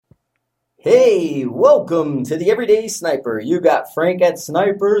Hey, welcome to the Everyday Sniper. You got Frank at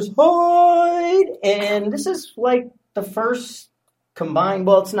Snipers Hide, and this is like the first combined.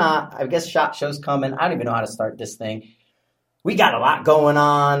 Well, it's not. I guess SHOT Show's coming. I don't even know how to start this thing. We got a lot going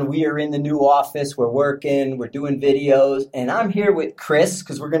on. We are in the new office. We're working. We're doing videos, and I'm here with Chris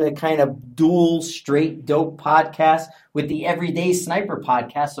because we're gonna kind of dual straight dope podcast with the Everyday Sniper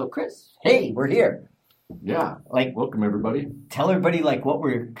podcast. So, Chris, hey, we're here. Yeah, welcome everybody. Tell everybody what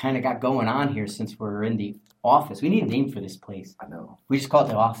we're kind of got going on here since we're in the office. We need a name for this place. I know. We just call it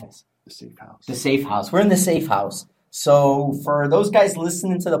the office. The safe house. The safe house. We're in the safe house. So for those guys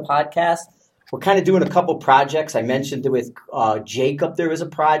listening to the podcast, we're kind of doing a couple projects. I mentioned with Jacob there was a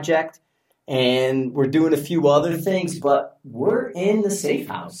project, and we're doing a few other things, but we're in the safe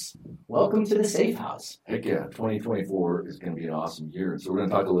house. Welcome to the safe house. Heck yeah, 2024 is going to be an awesome year. So we're going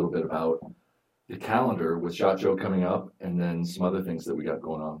to talk a little bit about the calendar with SHOT Show coming up, and then some other things that we got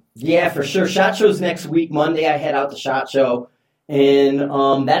going on. Yeah, for sure. SHOT Show's next week. Monday, I head out to SHOT Show, and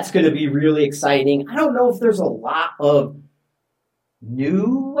that's going to be really exciting. I don't know if there's a lot of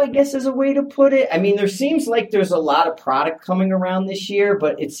new, I guess is a way to put it. I mean, there seems like there's a lot of product coming around this year,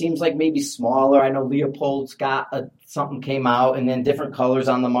 but it seems like maybe smaller. I know Leopold's got something came out, and then different colors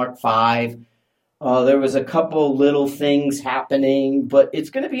on the Mark V. There was a couple little things happening, but it's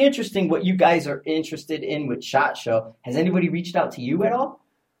going to be interesting what you guys are interested in with SHOT Show. Has anybody reached out to you at all?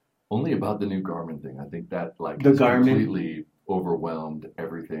 Only about the new Garmin thing. I think that the has Garmin completely overwhelmed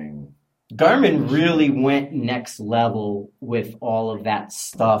everything. Garmin really went next level with all of that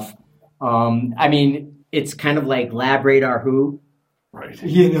stuff. I mean, it's kind of like Lab Radar Who. Right.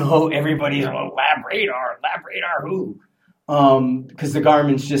 You know, everybody's on Lab Radar Who. Because the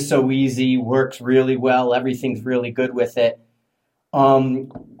Garmin's just so easy, works really well, everything's really good with it.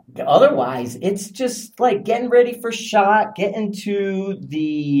 Otherwise, it's just like getting ready for SHOT, getting to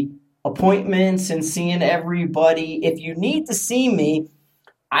the appointments and seeing everybody. If you need to see me,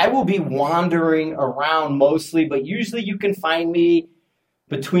 I will be wandering around mostly, but usually you can find me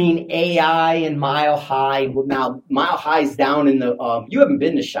between AI and Mile High. Well, now, Mile High's down in the, you haven't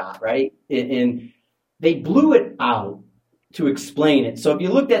been to SHOT, right? And they blew it out to explain it. So if you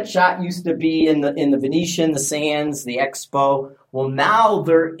looked at SHOT, used to be in the Venetian, the Sands, the Expo. Well, now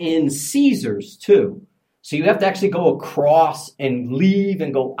they're in Caesars too. So you have to actually go across and leave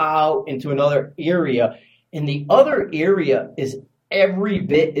and go out into another area. And the other area is every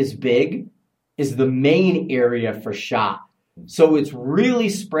bit as big as the main area for SHOT. So it's really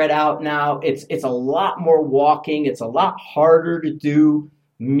spread out now. It's a lot more walking. It's a lot harder to do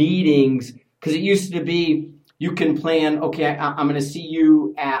meetings because it used to be you can plan, okay, I'm going to see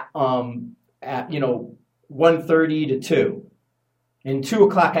you at 1:30 to 2. And 2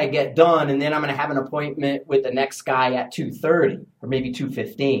 o'clock I get done, and then I'm going to have an appointment with the next guy at 2:30 or maybe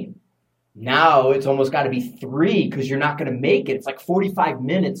 2:15. Now it's almost got to be 3 because you're not going to make it. It's like 45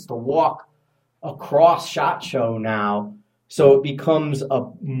 minutes to walk across SHOT Show now. So it becomes a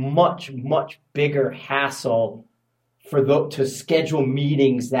much, much bigger hassle to schedule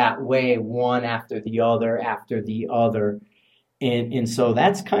meetings that way, one after the other. And so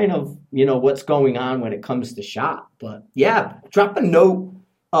that's kind of, what's going on when it comes to SHOT. But yeah, drop a note.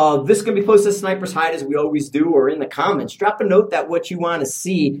 This is going to be posted to Sniper's Hide as we always do, or in the comments. Drop a note that what you want to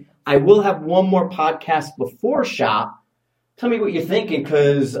see. I will have one more podcast before SHOT. Tell me what you're thinking,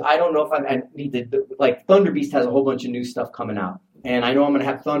 because I don't know if I need to, like Thunder Beast has a whole bunch of new stuff coming out. And I know I'm going to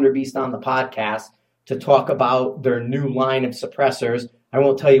have Thunder Beast on the podcast to talk about their new line of suppressors. I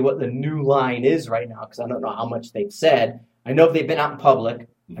won't tell you what the new line is right now because I don't know how much they've said. I know they've been out in public.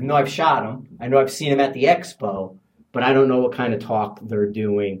 I know I've shot them. I know I've seen them at the expo, but I don't know what kind of talk they're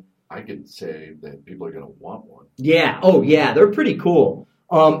doing. I could say that people are going to want one. Yeah. Oh, yeah. They're pretty cool.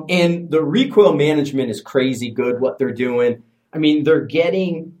 And the recoil management is crazy good, what they're doing. I mean,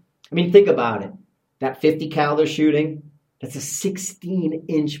 think about it. That 50 cal they're shooting, that's a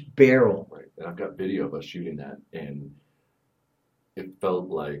 16-inch barrel. Right. And I've got video of us shooting that, and it felt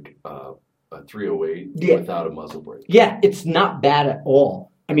like a 308 without a muzzle brake. Yeah, it's not bad at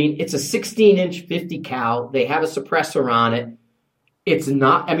all. I mean, it's a 16-inch 50 cal. They have a suppressor on it. It's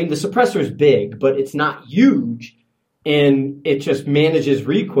not, the suppressor is big, but it's not huge, and it just manages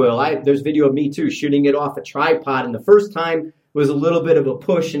recoil. There's video of me, too, shooting it off a tripod, and the first time was a little bit of a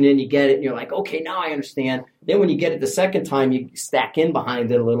push, and then you get it, and you're like, okay, now I understand. Then when you get it the second time, you stack in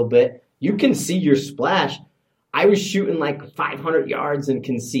behind it a little bit. You can see your splash. I was shooting like 500 yards and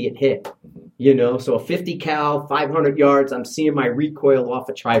can see it hit, So a 50 cal, 500 yards, I'm seeing my recoil off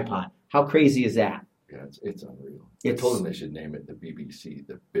a tripod. How crazy is that? Yeah, it's unreal. I told them they should name it the BBC,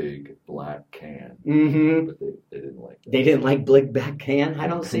 the Big Black Can. Mm-hmm. But they didn't like that. They didn't like Big Black Can? I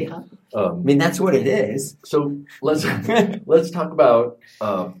don't see how. I mean, that's what it is. So let's talk about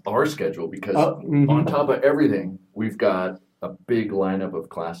our schedule, because on top of everything, we've got a big lineup of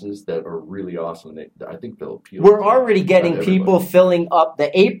classes that are really awesome. I think they'll appeal. We're already getting everybody. people filling up.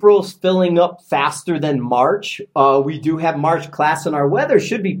 The April's filling up faster than March. We do have March class, and our weather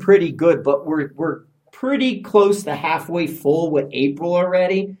should be pretty good, but we're pretty close to halfway full with April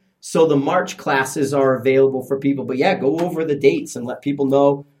already. So the March classes are available for people. But yeah, go over the dates and let people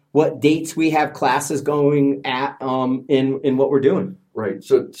know what dates we have classes going at in what we're doing. Right.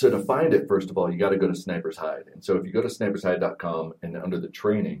 So to find it, first of all, you got to go to Sniper's Hide. And so if you go to snipershide.com and under the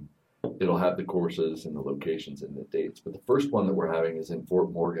training, it'll have the courses and the locations and the dates. But the first one that we're having is in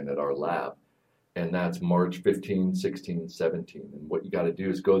Fort Morgan at our lab. And that's March 15, 16, 17. And what you got to do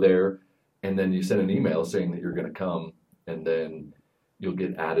is go there, and then you send an email saying that you're going to come, and then you'll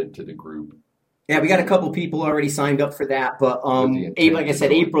get added to the group. Yeah, we got a couple people already signed up for that. But like I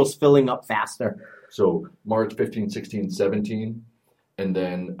said, April's filling up faster. So March 15, 16, 17. And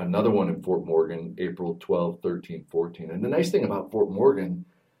then another one in Fort Morgan, April 12, 13, 14. And the nice thing about Fort Morgan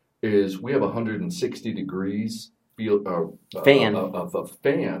is we have 160 degrees field fan of a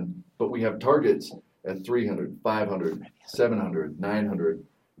fan, but we have targets at 300, 500, 700, 900,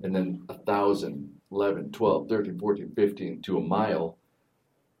 and then 1,000, 11, 12, 13, 14, 15 to a mile.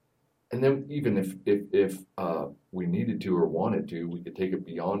 And then even if we needed to or wanted to, we could take it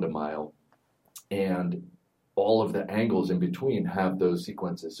beyond a mile, and all of the angles in between have those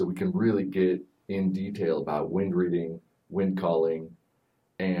sequences, so we can really get in detail about wind reading, wind calling,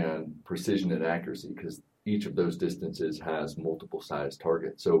 and precision and accuracy, because each of those distances has multiple size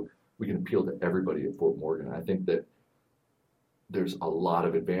targets. So we can appeal to everybody at Fort Morgan. I think that there's a lot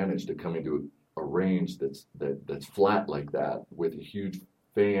of advantage to coming to a range that's flat like that, with a huge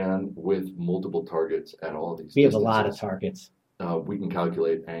fan with multiple targets at all these We have distances. a lot of targets. We can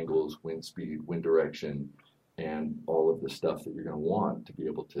calculate angles, wind speed, wind direction, and all of the stuff that you're going to want to be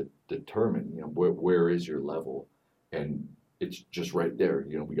able to determine, where is your level. And it's just right there.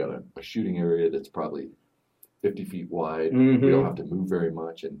 We got a shooting area that's probably 50 feet wide. Mm-hmm. We don't have to move very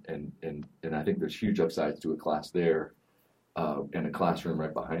much. And I think there's huge upsides to a class there, and a classroom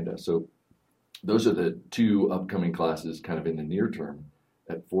right behind us. So those are the two upcoming classes kind of in the near term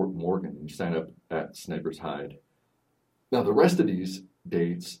at Fort Morgan. You sign up at Sniper's Hide. Now, the rest of these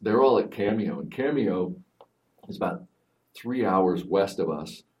dates, they're all at Cameo. And Cameo is about 3 hours west of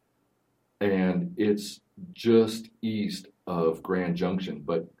us, and it's just east of Grand Junction.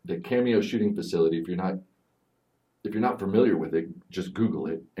 But the Cameo shooting facility, if you're not familiar with it, just Google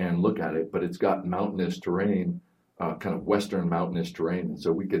it and look at it. But it's got mountainous terrain, kind of western mountainous terrain, and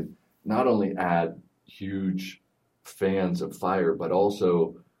so we could not only add huge fans of fire, but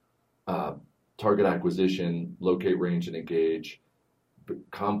also target acquisition, locate, range, and engage,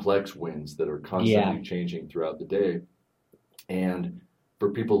 complex winds that are constantly changing throughout the day. And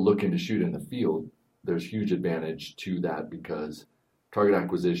for people looking to shoot in the field, there's huge advantage to that, because target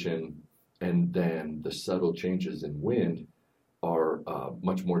acquisition and then the subtle changes in wind are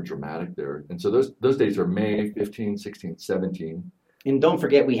much more dramatic there. And so those dates are May 15, 16, 17. And don't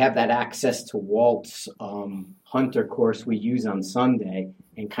forget, we have that access to Walt's hunter course we use on Sunday,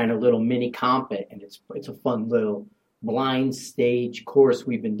 and kind of little mini comp it, and it's a fun little blind stage course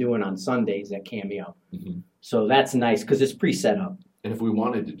we've been doing on Sundays at Cameo. Mm-hmm. So that's nice because it's pre-set up. And if we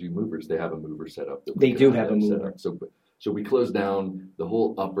wanted to do movers, they have a mover set up. They do have a mover. So we close down the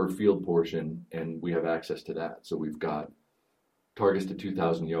whole upper field portion, and we have access to that. So we've got targets to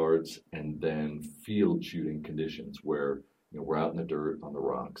 2,000 yards, and then field shooting conditions where we're out in the dirt on the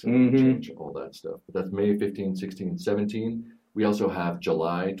rocks and change all that stuff. But that's May 15, 16, 17. We also have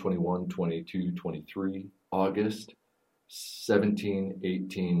July 21, 22, 23, August 17,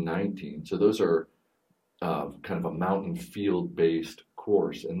 18, 19. So those are kind of a mountain field-based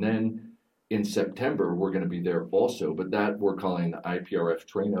course. And then in September, we're going to be there also, but that we're calling the IPRF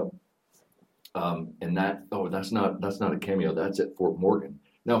train-up. And that's not a Cameo, that's at Fort Morgan.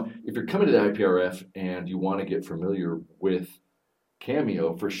 Now, if you're coming to the IPRF and you want to get familiar with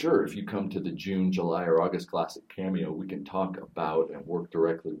Cameo, for sure, if you come to the June, July, or August class at Cameo, we can talk about and work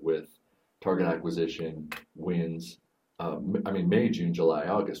directly with target acquisition, winds. May, June, July,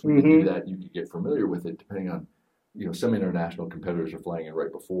 August. We can do that. You can get familiar with it depending on, some international competitors are flying in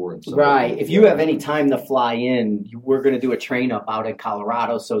right before. And right. If you have any time to fly in, we're going to do a train up out in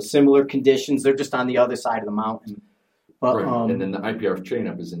Colorado. So similar conditions. They're just on the other side of the mountain. But, right. And then the IPRF train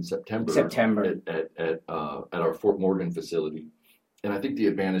up is in September. At our Fort Morgan facility. And I think the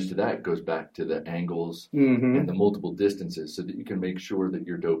advantage to that goes back to the angles and the multiple distances, so that you can make sure that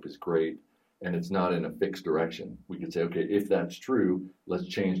your dope is great and it's not in a fixed direction. We could say, okay, if that's true, let's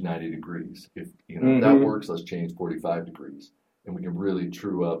change 90 degrees. If if that works, let's change 45 degrees. And we can really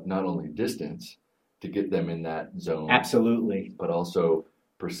true up not only distance to get them in that zone, Absolutely, but also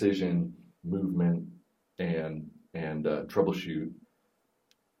precision, movement, and troubleshoot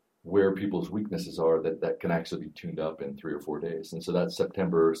where people's weaknesses are that can actually be tuned up in 3 or 4 days. And so that's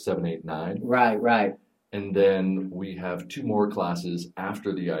September 7, 8, 9. Right. And then we have 2 more classes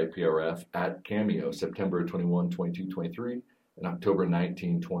after the IPRF at Cameo, September 21, 22, 23, and October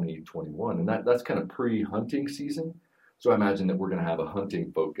 19, 20, 21. And that's kind of pre-hunting season. So I imagine that we're going to have a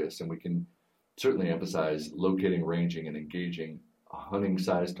hunting focus, and we can certainly emphasize locating, ranging, and engaging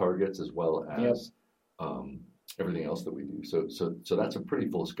hunting-sized targets as well as everything else that we do. So that's a pretty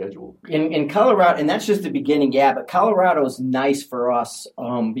full schedule. In Colorado, and that's just the beginning, but Colorado is nice for us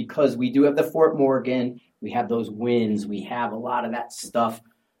because we do have the Fort Morgan, we have those winds, we have a lot of that stuff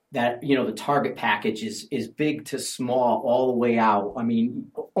that, the target package is big to small all the way out. I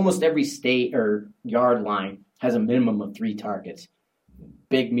mean, almost every state or yard line has a minimum of 3 targets,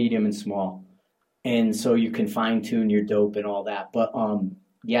 big, medium, and small. And so you can fine tune your dope and all that. But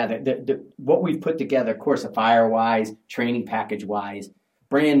what we've put together, course of fire wise, training package wise,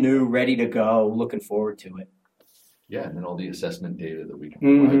 brand new, ready to go, looking forward to it. Yeah, and then all the assessment data that we can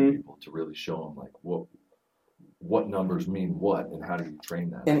provide people to really show them like what numbers mean what and how do you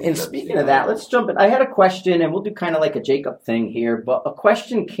train that. And speaking of that, let's jump in. I had a question, and we'll do kind of like a Jacob thing here, but a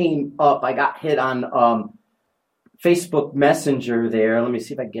question came up. I got hit on Facebook Messenger there. Let me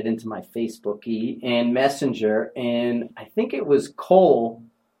see if I can get into my Facebook and Messenger. And I think it was Cole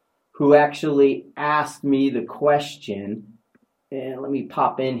who actually asked me the question. And let me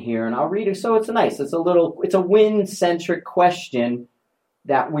pop in here and I'll read it. So it's a wind-centric question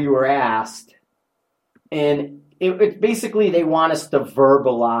that we were asked. And it basically they want us to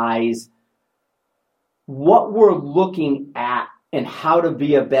verbalize what we're looking at and how to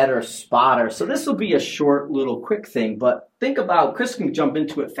be a better spotter. So this will be a short little quick thing, but think about, Chris can jump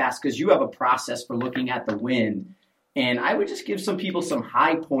into it fast because you have a process for looking at the wind. And I would just give some people some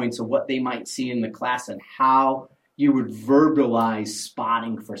high points of what they might see in the class and how you would verbalize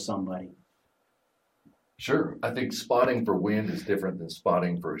spotting for somebody. Sure. I think spotting for wind is different than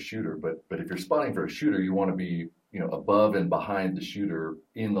spotting for a shooter, but if you're spotting for a shooter, you want to be, above and behind the shooter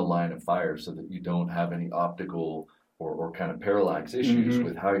in the line of fire so that you don't have any optical or kind of parallax issues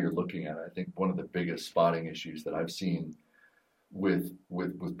with how you're looking at it. I think one of the biggest spotting issues that I've seen with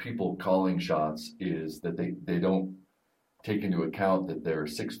people calling shots is that they don't take into account that they're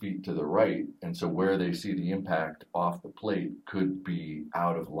 6 feet to the right, and so where they see the impact off the plate could be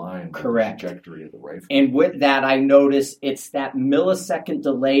out of line with the trajectory of the rifle. And with that, I notice it's that millisecond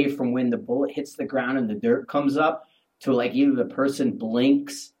delay from when the bullet hits the ground and the dirt comes up to like either the person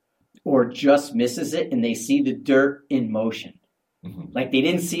blinks or just misses it and they see the dirt in motion. Mm-hmm. Like they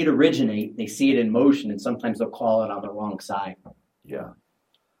didn't see it originate, they see it in motion, and sometimes they'll call it on the wrong side. Yeah,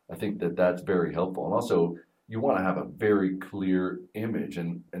 I think that's very helpful. And also, you want to have a very clear image,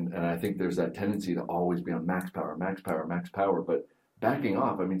 and I think there's that tendency to always be on max power, but backing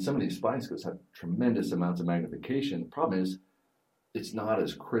off. I mean, some of these spotting scopes have tremendous amounts of magnification. The problem is it's not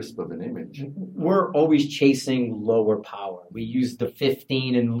as crisp of an image. We're always chasing lower power. We use the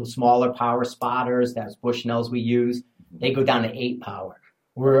 15 and smaller power spotters. That's Bushnells we use. They go down to 8 power.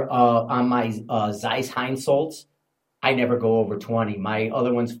 We're on my Zeiss Heinsolts, I never go over 20. My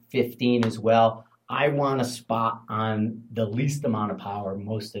other one's 15 as well. I want to spot on the least amount of power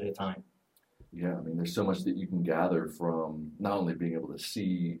most of the time. Yeah, I mean, there's so much that you can gather from not only being able to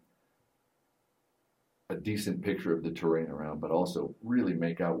see a decent picture of the terrain around, but also really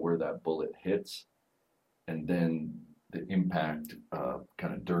make out where that bullet hits, and then the impact,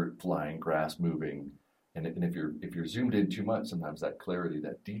 kind of dirt flying, grass moving, and if you're zoomed in too much, sometimes that clarity,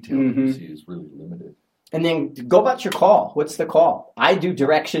 that detail that you see is really limited. And then go about your call. What's the call? I do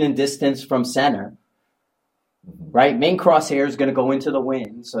direction and distance from center. Right? Main crosshair is going to go into the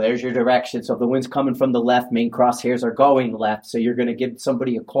wind. So there's your direction. So if the wind's coming from the left, main crosshairs are going left. So you're going to give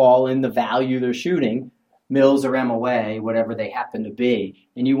somebody a call in the value they're shooting, mils or MOA, whatever they happen to be.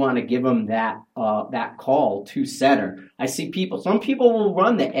 And you want to give them that call to center. I see some people will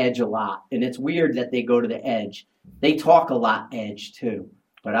run the edge a lot. And it's weird that they go to the edge. They talk a lot edge too.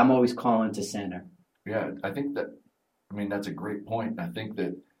 But I'm always calling to center. Yeah, I think that's a great point. I think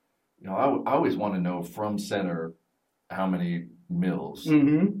that, I always want to know from center how many mils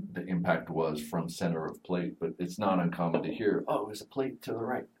the impact was from center of plate, but it's not uncommon to hear, it's a plate to the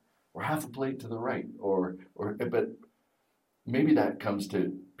right, or half a plate to the right, but maybe that comes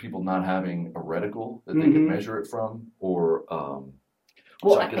to people not having a reticle that they can measure it from, or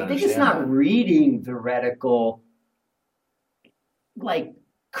Well, so I I can think it's understand not that. reading the reticle like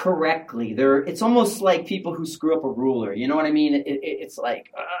correctly. It's almost like people who screw up a ruler. You know what I mean? It's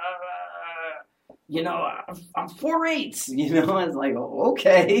like, I'm 4/8. It's like, oh,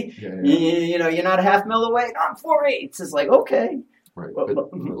 okay. Yeah, yeah. You're not a half mil away. No, I'm 4/8. It's like, okay. Right. But,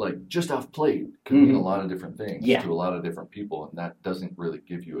 But like just off plate can mean a lot of different things Yeah. to a lot of different people, and that doesn't really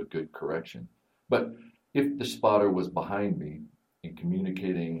give you a good correction. But if the spotter was behind me and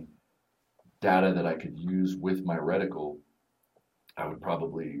communicating data that I could use with my reticle, I would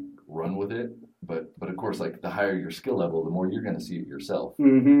probably run with it. But of course, like the higher your skill level, the more you're going to see it yourself.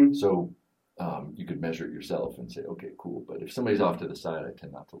 Mm-hmm. So you could measure it yourself and say, okay, cool. But if somebody's off to the side, I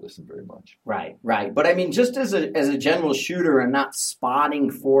tend not to listen very much. Right. But I mean, just as a general shooter and not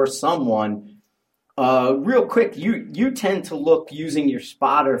spotting for someone, real quick, you tend to look using your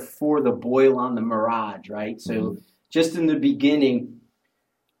spotter for the boil on the Mirage, right? So just in the beginning,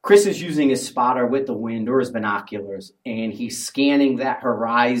 Chris is using his spotter with the wind or his binoculars, and he's scanning that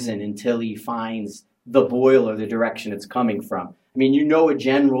horizon until he finds the boil or the direction it's coming from. I mean, a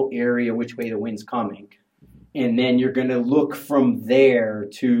general area which way the wind's coming, and then you're going to look from there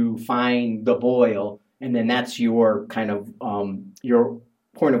to find the boil, and then that's your kind of your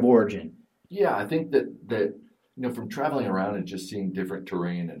point of origin. Yeah, I think that from traveling around and just seeing different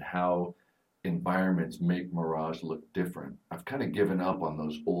terrain and how environments make Mirage look different, I've kind of given up on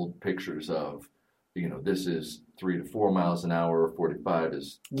those old pictures of, this is 3 to 4 miles an hour, 45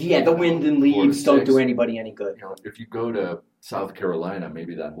 is the wind and leaves don't do anybody any good. If you go to South Carolina,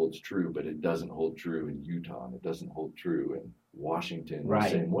 maybe that holds true, but it doesn't hold true in Utah, and it doesn't hold true in Washington the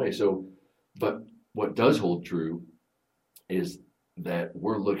same way. So, but what does hold true is that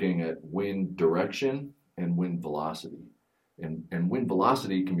we're looking at wind direction and wind velocity. And wind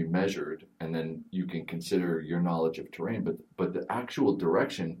velocity can be measured, and then you can consider your knowledge of terrain, but the actual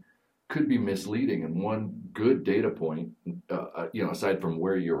direction could be misleading. And one good data point, aside from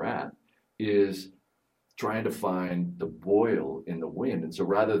where you're at, is trying to find the boil in the wind. And so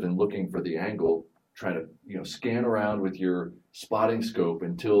rather than looking for the angle, try to scan around with your spotting scope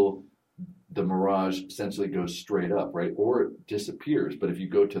until the Mirage essentially goes straight up, right? Or it disappears. But if you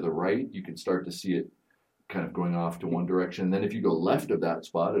go to the right, you can start to see it kind of going off to one direction. And then if you go left of that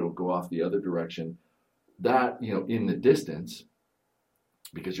spot, it'll go off the other direction. That, in the distance,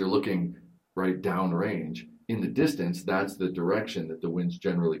 because you're looking right downrange, in the distance, that's the direction that the wind's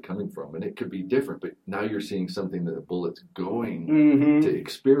generally coming from. And it could be different, but now you're seeing something that the bullet's going to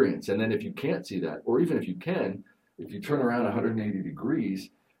experience. And then if you can't see that, or even if you can, if you turn around 180 degrees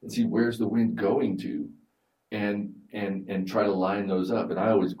and see where's the wind going to, and try to line those up. And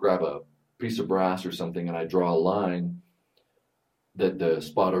I always grab a piece of brass or something, and I draw a line that the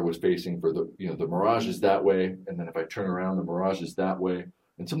spotter was facing for the Mirage is that way, and then if I turn around, the Mirage is that way.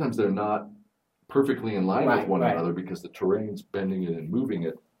 And sometimes they're not perfectly in line with one another because the terrain's bending it and moving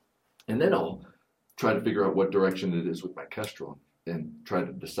it. And then I'll try to figure out what direction it is with my Kestrel and try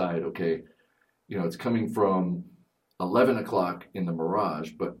to decide, okay, it's coming from 11 o'clock in the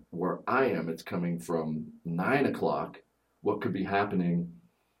Mirage, but where I am, it's coming from 9 o'clock. What could be happening,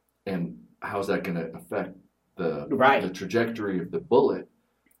 and how's that going to affect the trajectory of the bullet?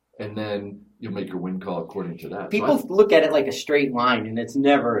 And then you'll make your wind call according to that. People look at it like a straight line, and it's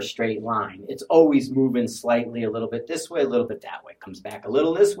never a straight line. It's always moving slightly, a little bit this way, a little bit that way, comes back a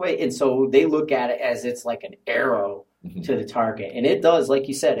little this way. And so they look at it as it's like an arrow to the target. And it does, like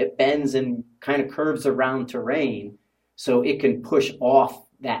you said, it bends and kind of curves around terrain so it can push off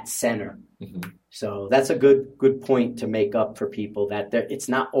that center. So that's a good point to make up for people, that it's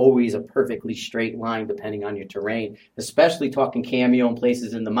not always a perfectly straight line depending on your terrain, especially talking cameo and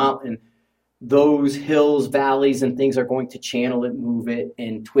places in the mountain. Those hills, valleys, and things are going to channel it, move it,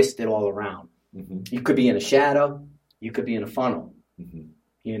 and twist it all around. You could be in a shadow, you could be in a funnel, so.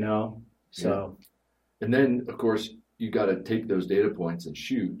 Yeah. And then, of course, you got to take those data points and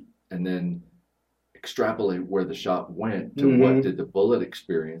shoot, and then extrapolate where the shot went to what did the bullet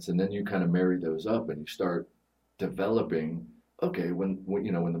experience, and then you kind of marry those up and you start developing, okay, when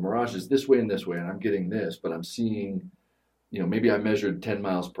the Mirage is this way and this way and I'm getting this, but I'm seeing, maybe I measured 10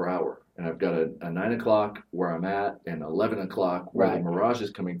 miles per hour and I've got a 9 o'clock where I'm at and 11 o'clock where the Mirage is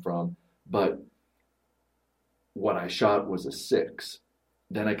coming from, but what I shot was a 6.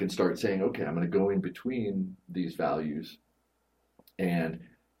 Then I can start saying, okay, I'm going to go in between these values, and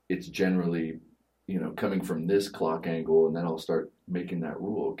it's generally coming from this clock angle, and then I'll start making that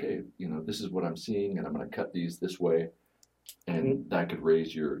rule. Okay, this is what I'm seeing, and I'm going to cut these this way, and that could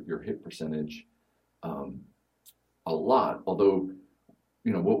raise your hit percentage a lot. Although,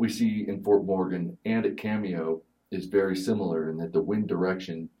 what we see in Fort Morgan and at Cameo is very similar in that the wind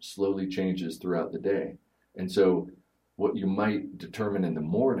direction slowly changes throughout the day. And so what you might determine in the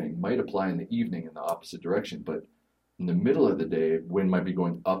morning might apply in the evening in the opposite direction, but in the middle of the day, wind might be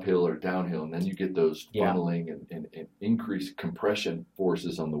going uphill or downhill, and then you get those funneling and increased compression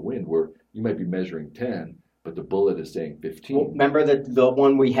forces on the wind where you might be measuring 10, but the bullet is saying 15. Well, remember the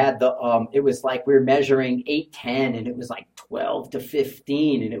one we had, it was like we were measuring 8, 10, and it was like 12 to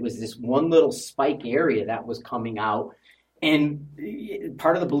 15, and it was this one little spike area that was coming out. And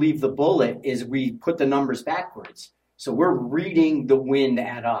part of the believe the bullet is we put the numbers backwards. So we're reading the wind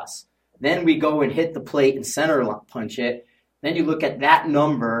at us. Then we go and hit the plate and center punch it. Then you look at that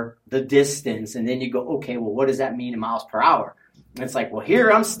number, the distance, and then you go, okay, well, what does that mean in miles per hour? And it's like, well,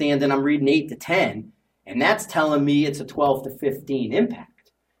 here I'm standing, I'm reading 8 to 10, and that's telling me it's a 12 to 15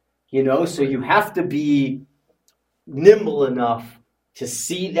 impact. So you have to be nimble enough to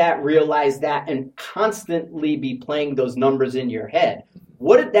see that, realize that, and constantly be playing those numbers in your head.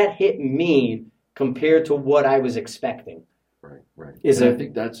 What did that hit mean compared to what I was expecting? Right. I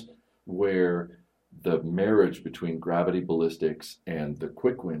think that's where the marriage between gravity ballistics and the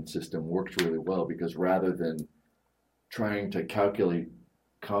quick wind system works really well, because rather than trying to calculate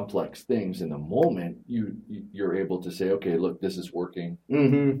complex things in the moment, you're able to say, okay, look, this is working.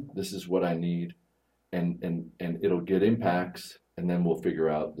 Mm-hmm. This is what I need. And it'll get impacts, and then we'll figure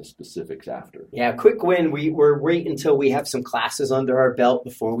out the specifics after. Yeah, quick win, we're wait until we have some classes under our belt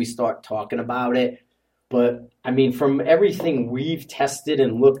before we start talking about it. But, I mean, from everything we've tested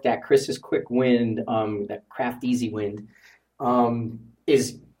and looked at, Chris's quick wind, that Craft Easy Wind,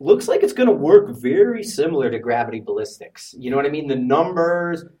 looks like it's going to work very similar to gravity ballistics. You know what I mean? The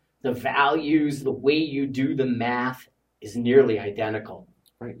numbers, the values, the way you do the math is nearly identical.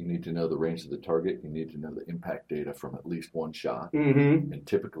 Right. You need to know the range of the target. You need to know the impact data from at least one shot. Mm-hmm. And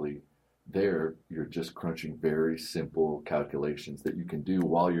typically there, you're just crunching very simple calculations that you can do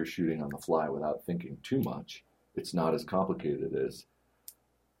while you're shooting on the fly without thinking too much. It's not as complicated as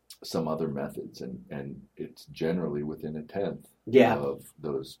some other methods, and it's generally within a tenth of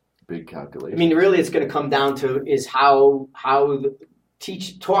those big calculations. I mean, really, it's going to come down to is how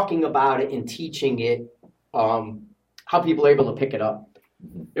talking about it and teaching it, how people are able to pick it up.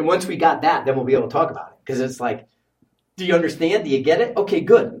 Mm-hmm. And once we got that, then we'll be able to talk about it, because it's like, do you understand? Do you get it? Okay,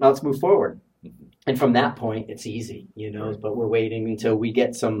 good. Now let's move forward. Mm-hmm. And from that point, it's easy, but we're waiting until we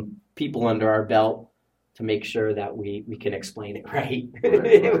get some people under our belt to make sure that we can explain it right.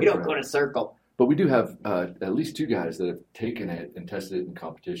 We don't go in a circle. But we do have at least 2 guys that have taken it and tested it in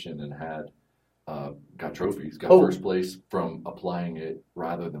competition and got trophies, got first place from applying it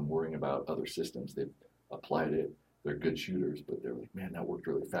rather than worrying about other systems. They've applied it. They're good shooters, but they're like, man, that worked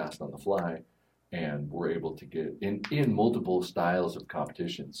really fast on the fly. And we're able to get in multiple styles of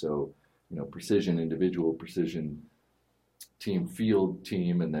competition. So, precision, individual, precision, team, field,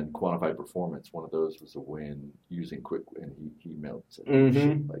 team, and then quantified performance. One of those was a win using quick win. He emailed and said,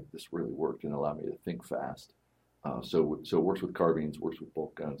 mm-hmm. This really worked and allowed me to think fast. So it works with carbines, works with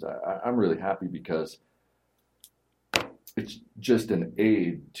bolt guns. I'm really happy because it's just an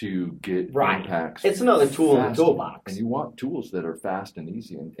aid to get impacts. It's another tool in the toolbox. And you want tools that are fast and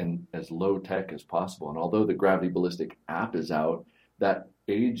easy and as low tech as possible. And although the Gravity Ballistic app is out, that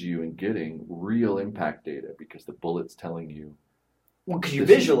aids you in getting real impact data, because the bullet's telling you. Well, because you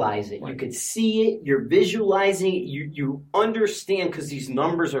visualize it. Right. You could see it. You're visualizing it. You understand, because these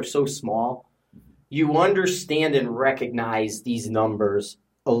numbers are so small. You understand and recognize these numbers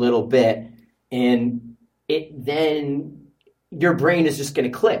a little bit. And then your brain is just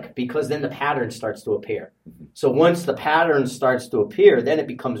going to click, because then the pattern starts to appear. Mm-hmm. So once the pattern starts to appear, then it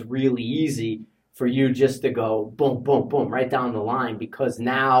becomes really easy for you just to go boom, boom, boom, right down the line, because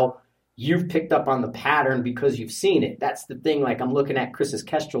now you've picked up on the pattern because you've seen it. That's the thing. Like, I'm looking at Chris's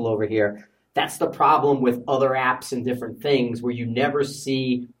Kestrel over here. That's the problem with other apps and different things, where you never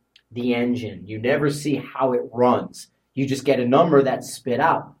see the engine. You never see how it runs. You just get a number that's spit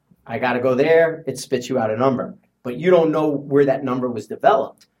out. I got to go there. It spits you out a number. But you don't know where that number was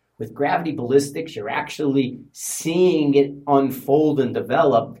developed. With gravity ballistics, you're actually seeing it unfold and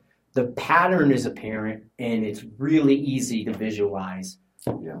develop. The pattern is apparent, and it's really easy to visualize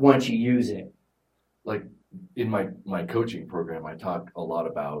once you use it. Like in my coaching program, I talk a lot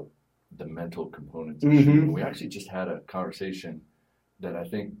about the mental components of Mm-hmm. shooting. We actually just had a conversation that I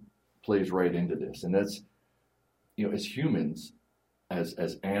think plays right into this. And that's, as humans,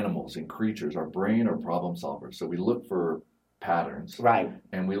 as animals and creatures, our brain are problem solvers. So we look for patterns. Right.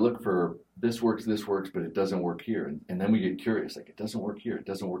 And we look for this works, but it doesn't work here. And then we get curious, like, it doesn't work here,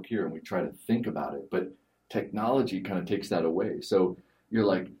 and we try to think about it. But technology kind of takes that away. So you're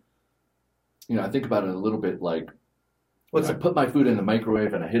like, I think about it a little bit like What's I put my food in the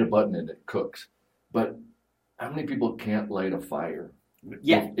microwave and I hit a button and it cooks. But how many people can't light a fire?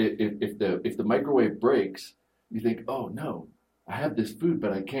 Yeah. If the microwave breaks, you think, oh no, I have this food,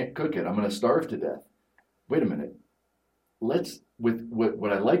 but I can't cook it. I'm going to starve to death. Wait a minute. With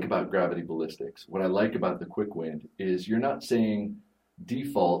what I like about gravity ballistics, what I like about the quick wind is you're not saying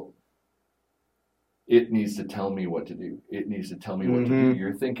default, it needs to tell me what to do. It needs to tell me what to do.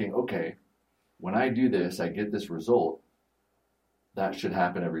 You're thinking, okay, when I do this, I get this result. That should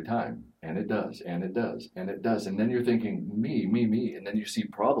happen every time. And it does, and it does, and it does. And then you're thinking, me. And then you see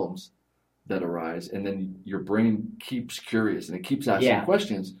problems that arise, and then your brain keeps curious and it keeps asking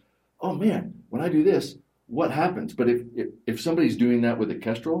questions. Oh man, when I do this, what happens? But if somebody's doing that with a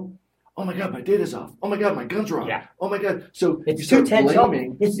Kestrel, oh my God, my data's off. Oh my God, my guns are off. Yeah. Oh my God. So it's 2 tenths off.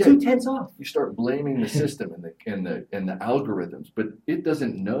 It's 2 tenths off. You start blaming the system and the algorithms, but it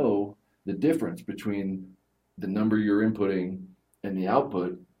doesn't know the difference between the number you're inputting and the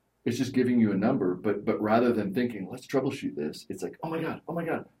output. It's just giving you a number, but rather than thinking, let's troubleshoot this, it's like, oh my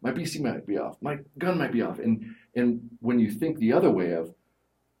God, my BC might be off, my gun might be off. And when you think the other way of,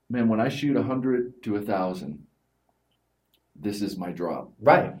 man, when I shoot 100 to 1,000, this is my drop.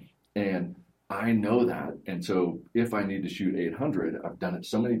 Right. And I know that. And so if I need to shoot 800, I've done it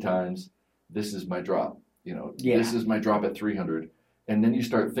so many times, this is my drop. This is my drop at 300. And then you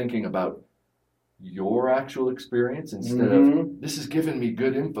start thinking about your actual experience instead of, this has given me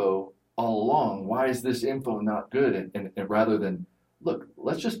good info all along. Why is this info not good? And rather than, look,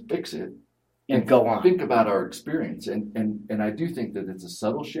 let's just fix it and go on. Think about our experience. And I do think that it's a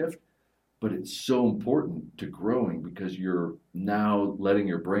subtle shift, but it's so important to growing because you're now letting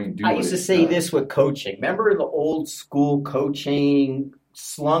your brain do I used to say this with coaching. Remember the old school coaching,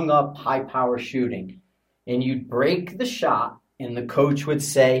 slung up high power shooting, and you'd break the shot and the coach would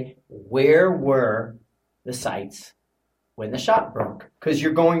say, where were the sights when the shot broke? Because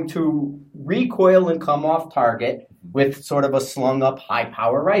you're going to recoil and come off target with sort of a slung up high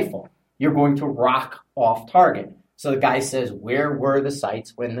power rifle. You're going to rock off target. So the guy says, where were the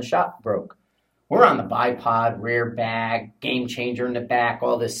sights when the shot broke? We're on the bipod, rear bag, game changer in the back,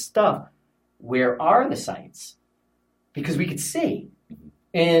 all this stuff. Where are the sights? Because we could see.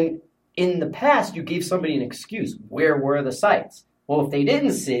 And in the past, you gave somebody an excuse. Where were the sights? Well, if they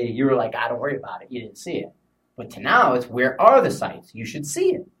didn't see, you were like, don't worry about it. You didn't see it. But to now, it's where are the sights? You should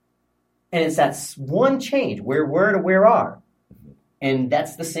see it. And it's that one change, where were to where are. And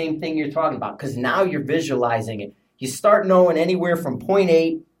that's the same thing you're talking about because now you're visualizing it. You start knowing anywhere from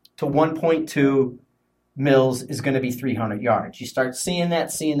 0.8 to 1.2 mils is going to be 300 yards. You start seeing that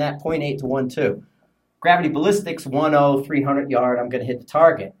 0.8 to 1.2. Gravity ballistics, 1.0, 300 yard, I'm going to hit the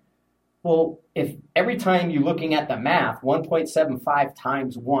target. Well, if every time you're looking at the math, 1.75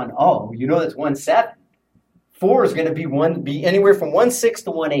 times 1.0, you know that's 1.7. 4 is going to be anywhere from 1.6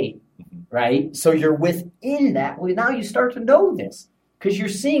 to 1.8, right? So you're within that. Well, now you start to know this because you're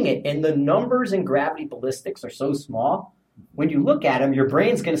seeing it. And the numbers in gravity ballistics are so small. When you look at them, your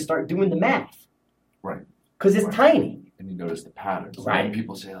brain's going to start doing the math. Right. Because it's tiny. And you notice the patterns. Right. And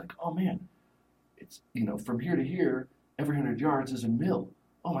people say like, oh man, it's, from here to here, every 100 yards is a mil.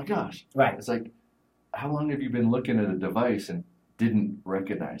 Oh my gosh. Right. It's like, how long have you been looking at a device and didn't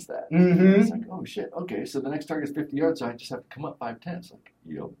recognize that? Mm-hmm. It's like, oh shit, okay, so the next target is 50 yards, so I just have to come up 5/10. Like,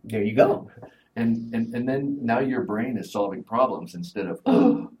 there you go. And then now your brain is solving problems instead of,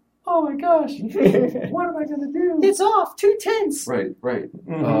 oh my gosh, what am I going to do? It's off, 2/10. Right.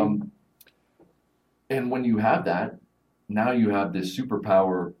 Mm-hmm. And when you have that, now you have this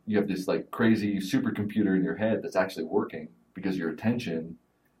superpower, you have this like crazy supercomputer in your head that's actually working because your attention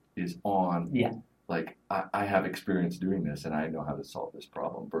is on. Yeah. Like, I have experience doing this and I know how to solve this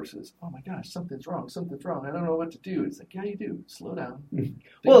problem versus, oh my gosh, something's wrong. I don't know what to do. It's like, yeah, you do. Slow down.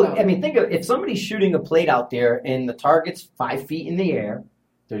 Well, I mean, think of if somebody's shooting a plate out there and the target's 5 feet in the air,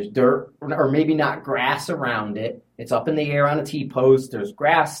 there's dirt or maybe not grass around it. It's up in the air on a T-post. There's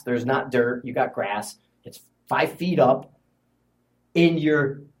grass. There's not dirt. You got grass. It's 5 feet up and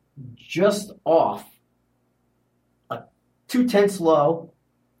you're just off a 2/10 low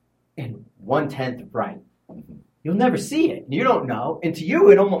and 1/10 right. You'll never see it. You don't know. And to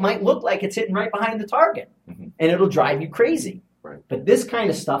you, it almost might look like it's hitting right behind the target. And it'll drive you crazy. Right. But this kind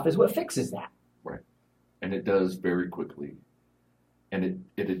of stuff is what fixes that. Right. And it does very quickly. And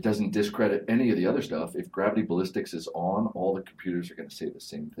it doesn't discredit any of the other stuff. If gravity ballistics is on, all the computers are going to say the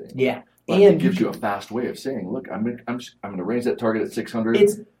same thing. Yeah. But and it gives you a fast way of saying, look, I'm going to range that target at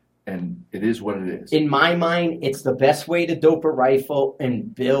 600. And it is what it is. In my mind, it's the best way to dope a rifle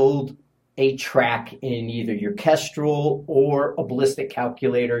and build a track in either your Kestrel or a ballistic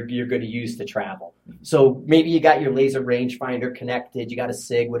calculator you're going to use to travel. So maybe you got your laser rangefinder connected, you got a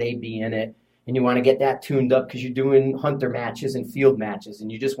SIG with AB in it, and you want to get that tuned up because you're doing hunter matches and field matches,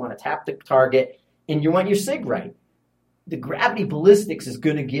 and you just want to tap the target, and you want your SIG right. The Gravity Ballistics is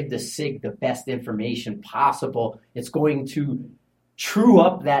going to give the SIG the best information possible. It's going to true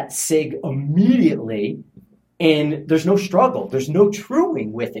up that SIG immediately, and there's no struggle. There's no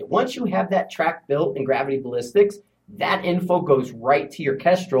truing with it. Once you have that track built in Gravity Ballistics, that info goes right to your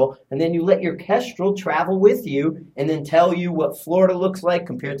Kestrel, and then you let your Kestrel travel with you and then tell you what Florida looks like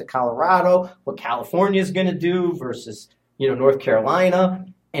compared to Colorado, what California is going to do versus, North Carolina,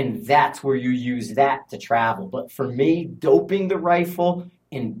 and that's where you use that to travel. But for me, doping the rifle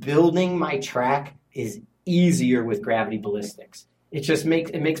and building my track is easier with Gravity Ballistics.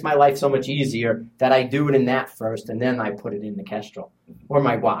 It makes my life so much easier that I do it in that first, and then I put it in the Kestrel or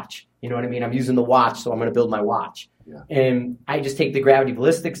my watch. You know what I mean? I'm using the watch, so I'm going to build my watch. Yeah. And I just take the Gravity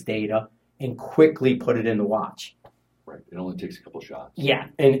Ballistics data and quickly put it in the watch. Right. It only takes a couple shots. Yeah,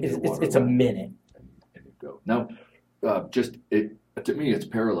 and it's a minute. And you go. Now, to me, it's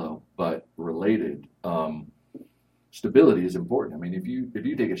parallel but related. Stability is important. I mean, if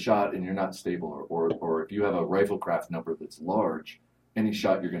you take a shot and you're not stable, or if you have a rifle craft number that's large, any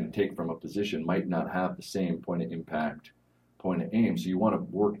shot you're going to take from a position might not have the same point of impact, point of aim. So you want to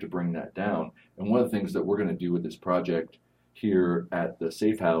work to bring that down. And one of the things that we're going to do with this project here at the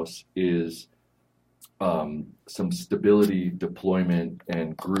Safe House is some stability deployment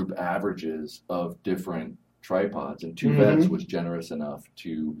and group averages of different tripods. And Two Vets was generous enough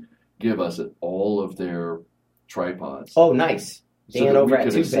to give us all of their tripods. Oh, nice. Dan over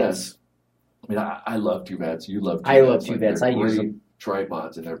at Two Vets. I mean, I love Two Vets. You love Two Vets. I love Two Vets. I use them.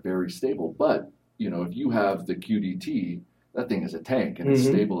 Tripods, and they're very stable. But, if you have the QDT, that thing is a tank and it's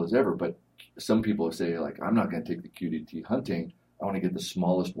stable as ever. But some people say, like, I'm not going to take the QDT hunting. I want to get the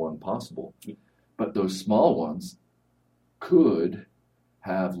smallest one possible. But those small ones could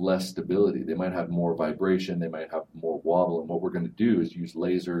have less stability. They might have more vibration. They might have more wobble. And what we're going to do is use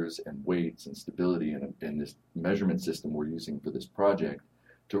lasers and weights and stability in this measurement system we're using for this project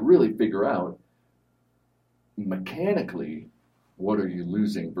to really figure out mechanically what are you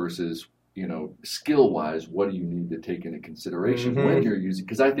losing versus, skill-wise, what do you need to take into consideration when you're using,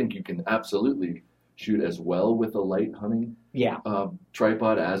 because I think you can absolutely shoot as well with a light hunting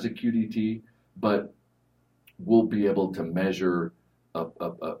tripod as a QDT, but we'll be able to measure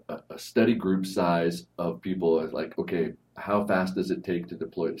a steady group size of people as like, okay, how fast does it take to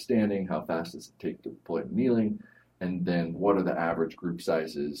deploy to standing? How fast does it take to deploy to kneeling? And then what are the average group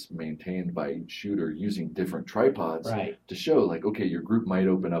sizes maintained by each shooter using different tripods to show like, okay, your group might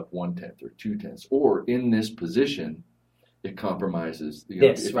open up 1/10 or 2/10, or in this position, it compromises.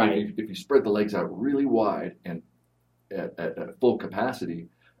 If you spread the legs out really wide and at full capacity,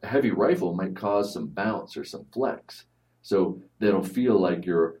 a heavy rifle might cause some bounce or some flex. So that'll feel like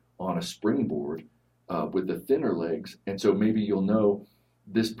you're on a springboard with the thinner legs. And so maybe you'll know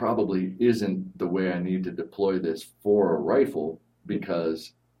this probably isn't the way I need to deploy this for a rifle,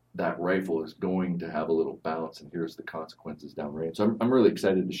 because that rifle is going to have a little bounce, and here's the consequences downrange. So I'm really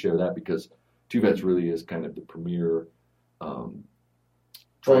excited to share that, because Two Vets really is kind of the premier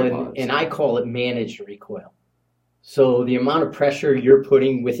tripod. And I call it managed recoil. So the amount of pressure you're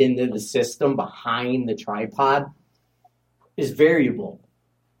putting within the system behind the tripod is variable.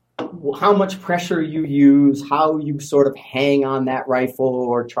 How much pressure you use, how you sort of hang on that rifle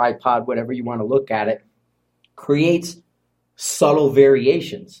or tripod, whatever you want to look at it, creates subtle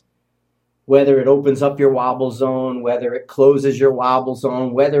variations. Whether it opens up your wobble zone, whether it closes your wobble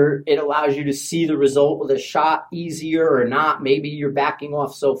zone, whether it allows you to see the result of the shot easier or not. Maybe you're backing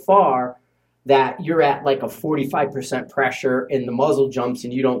off so far that you're at like a 45% pressure in the muzzle jumps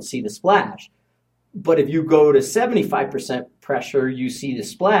and you don't see the splash. But if you go to 75% pressure, you see the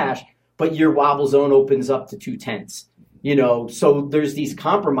splash, but your wobble zone opens up to 2/10. So there's these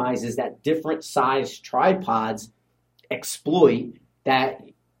compromises that different size tripods exploit that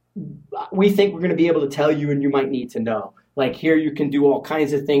we think we're going to be able to tell you and you might need to know. Like here you can do all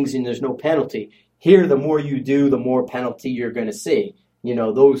kinds of things and there's no penalty. Here, the more you do, the more penalty you're going to see.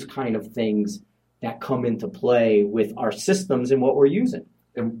 Those kind of things that come into play with our systems and what we're using.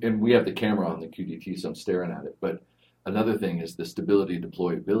 And we have the camera on the QDT, so I'm staring at it. But another thing is the stability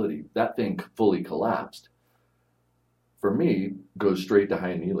deployability. That thing fully collapsed, for me, goes straight to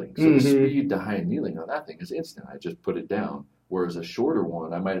high kneeling. So the speed to high kneeling on that thing is instant. I just put it down. Whereas a shorter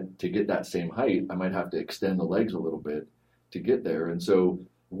one, to get that same height, I might have to extend the legs a little bit to get there. And so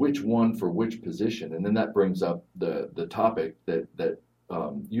which one for which position? And then that brings up the topic that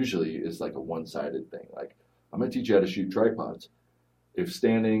usually is like a one-sided thing. Like, I'm going to teach you how to shoot tripods. If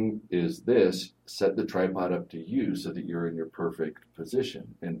standing is this, set the tripod up to you so that you're in your perfect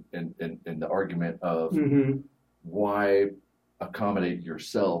position. And the argument of why accommodate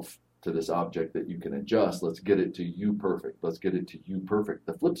yourself to this object that you can adjust. Let's get it to you perfect. Let's get it to you perfect.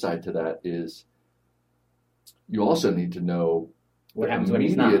 The flip side to that is you also need to know what the happens when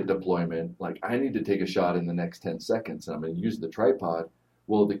he's not. immediate deployment. Like, I need to take a shot in the next 10 seconds and I'm going to use the tripod.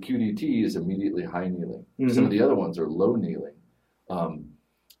 Well, the QDT is immediately high kneeling. Some of the other ones are low kneeling.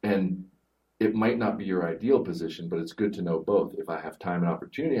 And it might not be your ideal position, but it's good to know both. If I have time and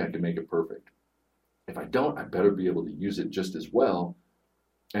opportunity, I can make it perfect. If I don't, I better be able to use it just as well.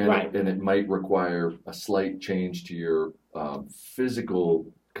 And it might require a slight change to your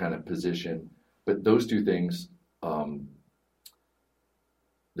physical kind of position. But those two things,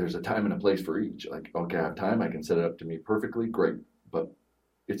 there's a time and a place for each. Like, okay, I have time, I can set it up to me perfectly, great. But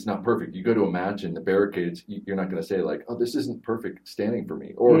it's not perfect. You go to a match and the barricades, you're not going to say like, oh, this isn't perfect standing for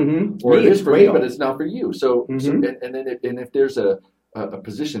me. Or it is for me, but it's not for you. So if there's a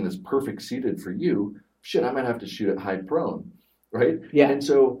position that's perfect seated for you, shit, I might have to shoot it high prone, right? Yeah. And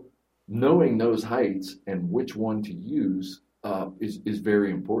so knowing those heights and which one to use is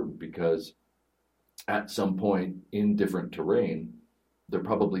very important, because at some point in different terrain, there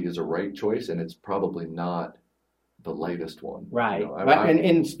probably is a right choice, and it's probably not the lightest one. Right.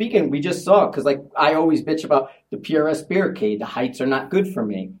 And speaking, we just saw, because like I always bitch about the PRS barricade, the heights are not good for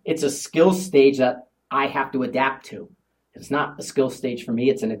me. It's a skill stage that I have to adapt to. It's not a skill stage for me,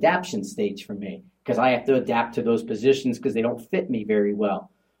 it's an adaptation stage for me, because I have to adapt to those positions because they don't fit me very well.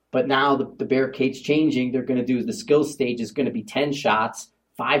 But now the barricade's changing. They're going to do, the skill stage is going to be 10 shots,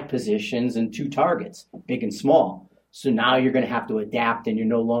 5 positions, and 2 targets, big and small. So now you're going to have to adapt, and you're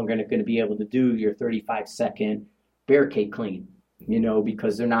no longer going to be able to do your 35-second barricade clean,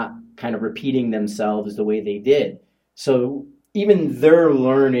 because they're not kind of repeating themselves the way they did. So even they're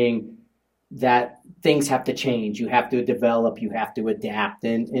learning that things have to change. You have to develop, you have to adapt,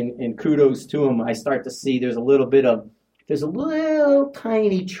 and kudos to them. I start to see there's a little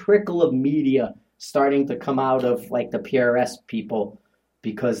tiny trickle of media starting to come out of like the PRS people,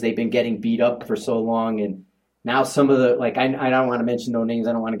 because they've been getting beat up for so long. And now some of the, like, I don't want to mention no names,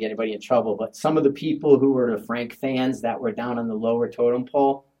 I don't want to get anybody in trouble, but some of the people who were the Frank fans that were down on the lower totem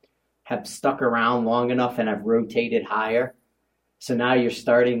pole have stuck around long enough and have rotated higher. So now you're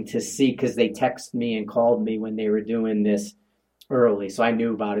starting to see, because they texted me and called me when they were doing this early, so I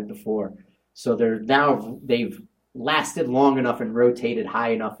knew about it before. So they've lasted long enough and rotated high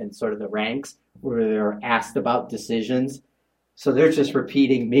enough in sort of the ranks where they're asked about decisions. So they're just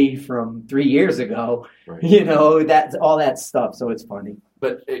repeating me from 3 years ago, right. That's all that stuff. So it's funny.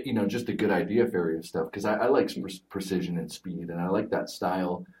 But, just a good idea for area stuff, because I like some precision and speed, and I like that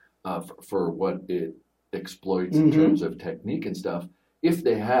style for what it exploits in terms of technique and stuff. If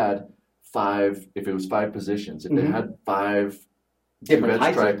they had if it was 5 positions, if they had 5 different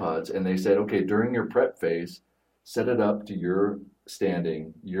tripods, and they said, okay, during your prep phase, set it up to your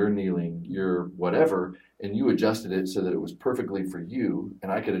standing, your kneeling, your whatever, and you adjusted it so that it was perfectly for you,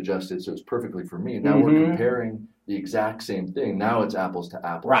 and I could adjust it so it's perfectly for me. Now we're comparing the exact same thing. Now it's apples to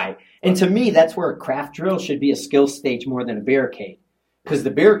apples. Right. And to me, that's where a craft drill should be a skill stage more than a barricade. Because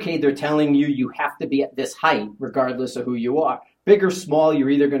the barricade, they're telling you have to be at this height regardless of who you are. Big or small, you're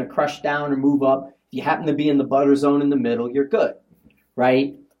either going to crush down or move up. If you happen to be in the butter zone in the middle, you're good,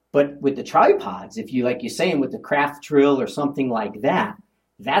 right? But with the tripods, if you, like you're saying, with the craft drill or something like that,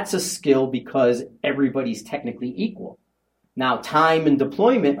 that's a skill because everybody's technically equal. Now, time and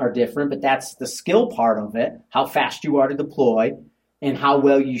deployment are different, but that's the skill part of it, how fast you are to deploy and how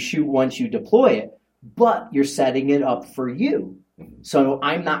well you shoot once you deploy it. But you're setting it up for you. So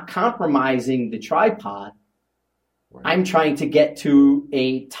I'm not compromising the tripod. Right. I'm trying to get to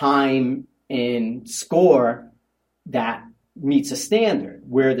a time and score that meets a standard,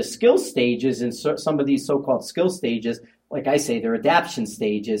 where the skill stages and some of these so-called skill stages, like I say, they're adaptation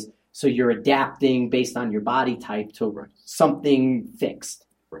stages. So you're adapting based on your body type to something fixed.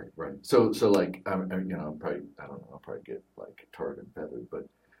 Right. So like, I'll probably get like tarred and feathered, but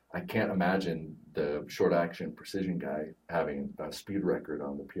I can't imagine the short action precision guy having a speed record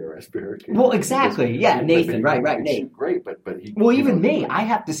on the PRS barricade. Well, exactly. Yeah, Nathan. Right, Nate. Great, but he. Well, even me, I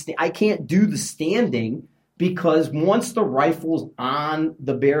have to. I can't do the standing because once the rifle's on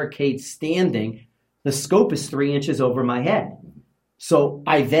the barricade standing, the scope is 3 inches over my head. So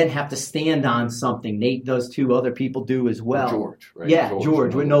I then have to stand on something. Nate does too. Other people do as well. George, right? Yeah,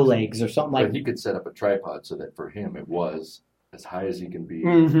 George with no legs or something like that. But he could set up a tripod so that for him it was as high as he can be,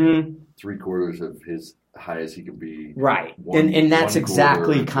 3/4 of his high as he can be. Right. One- And that's one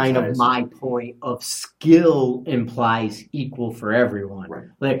exactly quarter kind as high of as- my point of skill implies equal for everyone. Right.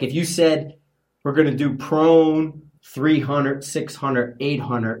 Like if you said we're going to do prone 300, 600,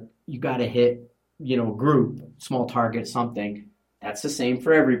 800, you got to hit, group, small target, something. That's the same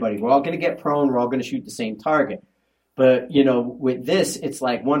for everybody. We're all going to get prone. We're all going to shoot the same target. But, with this, it's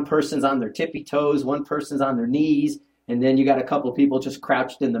like one person's on their tippy toes, one person's on their knees, and then you got a couple of people just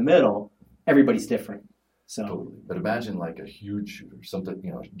crouched in the middle. Everybody's different. So, Totally. But imagine like a huge shooter,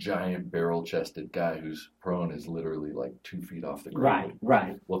 something, giant barrel chested guy whose prone is literally like 2 feet off the ground.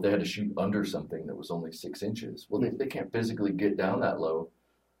 right. Well, if they had to shoot under something that was only 6 inches, well, they can't physically get down that low.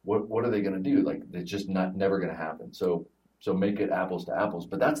 What are they going to do? Like, it's just never going to happen. So make it apples to apples.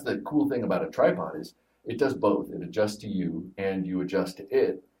 But that's the cool thing about a tripod is it does both. It adjusts to you and you adjust to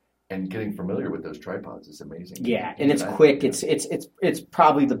it. And getting familiar with those tripods is amazing. Yeah, and it's quick. It's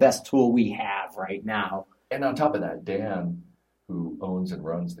probably the best tool we have right now. And on top of that, Dan, who owns and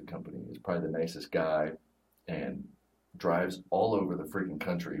runs the company, is probably the nicest guy and drives all over the freaking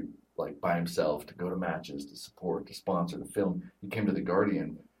country, like by himself, to go to matches, to support, to sponsor, to film. He came to the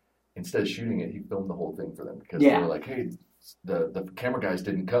Guardian. Instead of shooting it, he filmed the whole thing for them because they were like, hey, the camera guys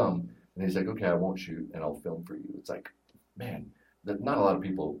didn't come. And he's like, okay, I won't shoot and I'll film for you. It's like, man, not a lot of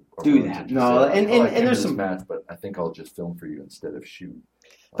people do that. No, and there's some match, but I think I'll just film for you instead of shoot.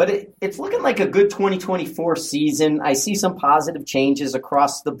 But it's looking like a good 2024 season. I see some positive changes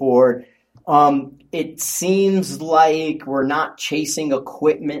across the board. It seems like we're not chasing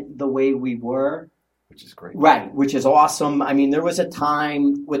equipment the way we were. Which is great. Right, which is awesome. I mean, there was a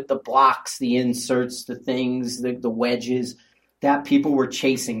time with the blocks, the inserts, the things, the wedges, that people were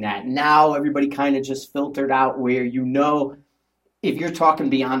chasing that. Now everybody kind of just filtered out where if you're talking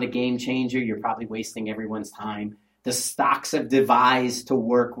beyond a game changer, you're probably wasting everyone's time. The stocks have devised to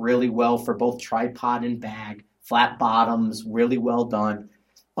work really well for both tripod and bag, flat bottoms, really well done.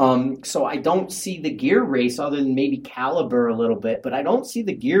 So I don't see the gear race other than maybe caliber a little bit, but I don't see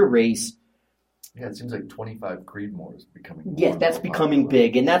the gear race. Yeah, it seems like 25 Creedmoor is becoming Yeah, that's becoming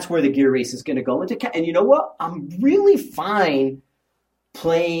big, and that's where the gear race is going to go into. And you know what? I'm really fine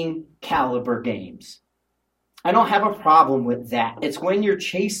playing caliber games. I don't have a problem with that. It's when you're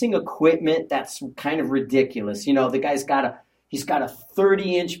chasing equipment that's kind of ridiculous. The guy's got a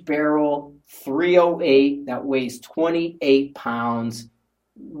 30-inch barrel, 308 that weighs 28 pounds.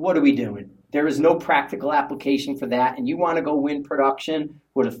 What are we doing? There is no practical application for that, and you want to go win production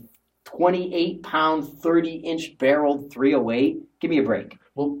with a 28-pound, 30-inch barreled 308? Give me a break.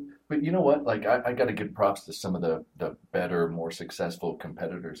 Well, but you know what? Like, I got to give props to some of the better, more successful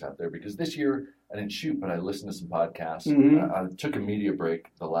competitors out there because this year I didn't shoot, but I listened to some podcasts. Mm-hmm. I took a media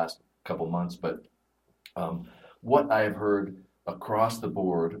break the last couple months, but what I have heard across the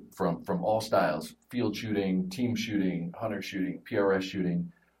board from all styles, field shooting, team shooting, hunter shooting, PRS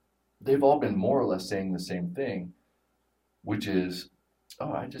shooting, they've all been more or less saying the same thing, which is,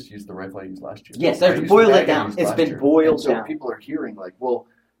 oh, I just used the rifle I used last year. Yes, they've boiled it down. It's been boiled down. So people are hearing like, well,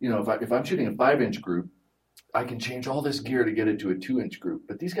 if I'm shooting a 5-inch group, I can change all this gear to get it to a 2-inch group.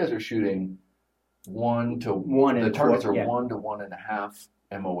 But these guys are shooting the targets are 1 to 1.5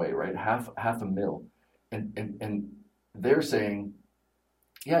 MOA, right? Half a mil. And they're saying,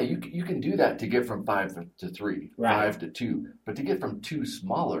 yeah, you can do that to get from 5 to 3, right. 5 to 2. But to get from 2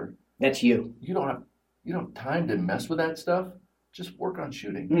 smaller, that's you. You don't have time to mess with that stuff. Just work on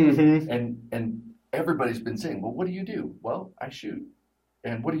shooting. Mm-hmm. And everybody's been saying, well, what do you do? Well, I shoot.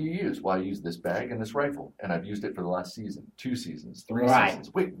 And what do you use? Well, I use this bag and this rifle. And I've used it for the last season, 2 seasons, 3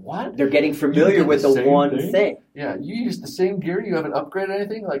 seasons. Wait, what? They're getting familiar with the one thing. Yeah, you use the same gear? You haven't upgraded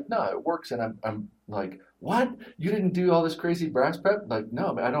anything? Like, no, it works. And I'm like, what? You didn't do all this crazy brass prep? Like,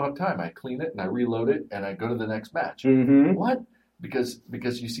 no, I don't have time. I clean it and I reload it and I go to the next match. Mm-hmm. What? Because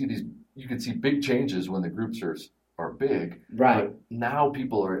you can see big changes when the groups are big. Right. But now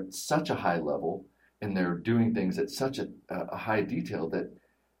people are at such a high level and they're doing things at such a high detail that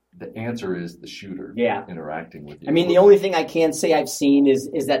the answer is the shooter interacting with you. I mean, the only thing I can say I've seen is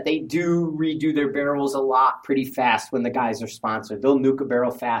that they do redo their barrels a lot pretty fast when the guys are sponsored. They'll nuke a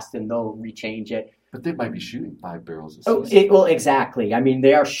barrel fast and they'll rechange it. But they might be shooting 5 barrels a season. Well, exactly. I mean,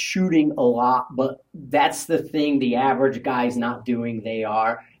 they are shooting a lot, but that's the thing the average guy's not doing. They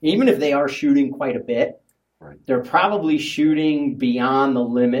are. Even if they are shooting quite a bit, right. They're probably shooting beyond the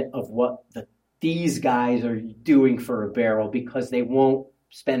limit of what these guys are doing for a barrel because they won't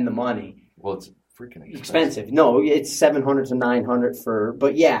spend the money. Well, it's freaking expensive. No, it's $700 to $900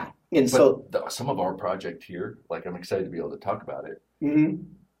 but yeah. And some of our project here, like I'm excited to be able to talk about it. Mm-hmm.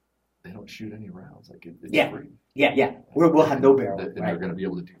 They don't shoot any rounds. Like it's free. Yeah. We'll have no barrel. And they're going to be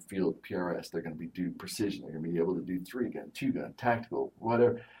able to do field PRS. They're going to do precision. They're going to be able to do 3-gun, 2-gun, tactical,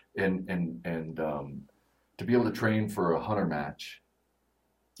 whatever. And to be able to train for a hunter match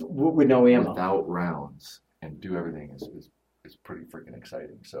with no ammo, without rounds, and do everything is pretty freaking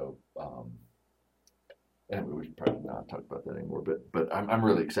exciting. So, anyway, we should probably not talk about that anymore. But I'm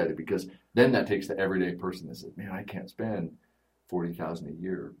really excited, because then that takes the everyday person that says, "Man, I can't spend $40,000 a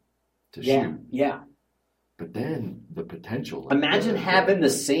year to shoot." Yeah. But then the potential. Imagine having the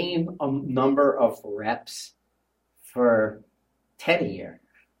same number of reps for 10 a year.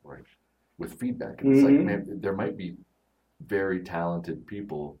 Right. With feedback. And it's like, man, there might be very talented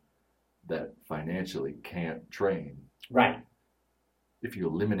people that financially can't train. Right. If you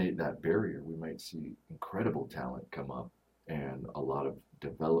eliminate that barrier, we might see incredible talent come up, and a lot of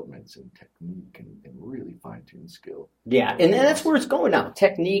developments in technique and really fine-tuned skill. Yeah, and that's where it's going now.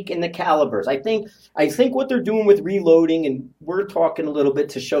 Technique and the calibers. I think what they're doing with reloading, and we're talking a little bit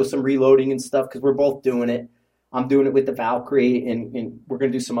to show some reloading and stuff, because we're both doing it. I'm doing it with the Valkyrie, and we're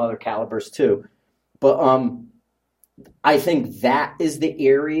going to do some other calibers too. But I think that is the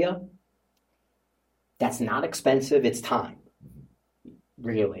area that's not expensive. It's time,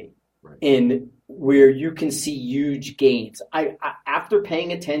 really. Right. And where you can see huge gains. I after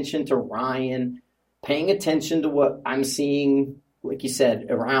paying attention to Ryan, paying attention to what I'm seeing, like you said,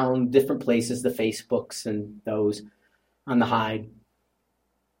 around different places, the Facebooks and those on the hide,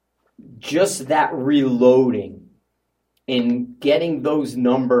 just that reloading and getting those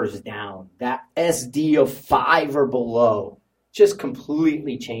numbers down, that SD of 5 or below, just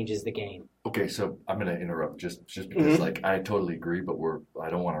completely changes the game. Okay, so I'm going to interrupt just because, like, I totally agree, but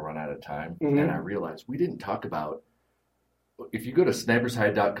I don't want to run out of time. And I realized we didn't talk about, if you go to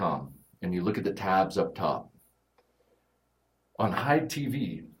snipershide.com and you look at the tabs up top, on Hide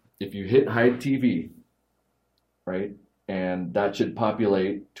TV, if you hit Hide TV, right, and that should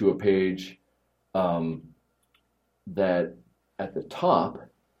populate to a page that at the top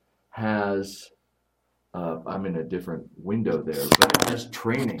has, I'm in a different window there, but it has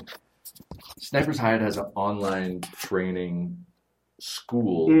training. Sniper's Hide has an online training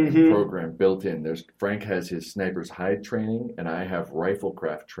school program built in. Frank has his Sniper's Hide training, and I have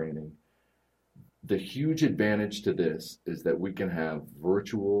Riflecraft training. The huge advantage to this is that we can have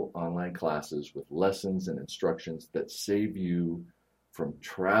virtual online classes with lessons and instructions that save you from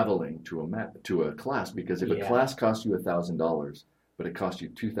traveling to a class. Because if a class costs you $1,000, but it costs you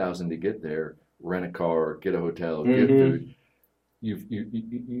 $2,000 to get there, rent a car, get a hotel, get food,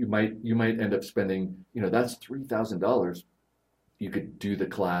 you might end up spending, that's $3,000. You could do the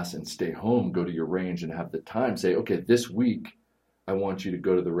class and stay home, go to your range, and have the time. Say, okay, this week I want you to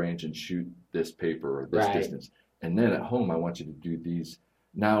go to the range and shoot this paper or this distance, and then at home I want you to do these.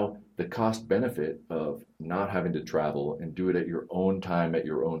 Now the cost benefit of not having to travel and do it at your own time, at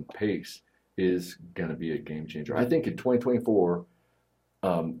your own pace, is going to be a game changer. I think in 2024.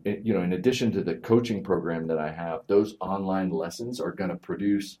 In addition to the coaching program that I have, those online lessons are going to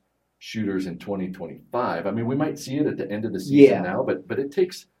produce shooters in 2025. I mean, we might see it at the end of the season now, but it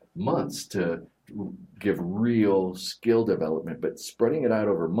takes months to give real skill development. But spreading it out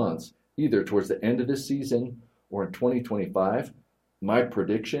over months, either towards the end of the season or in 2025, my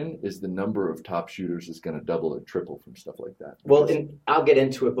prediction is the number of top shooters is going to double or triple from stuff like that. Well, and I'll get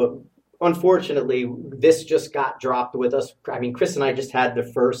into it, but unfortunately, this just got dropped with us. I mean, Chris and I just had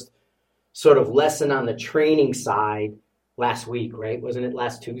the first sort of lesson on the training side last week, right? Wasn't it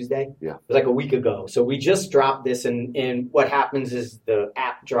last Tuesday? Yeah. It was like a week ago. So we just dropped this, and what happens is the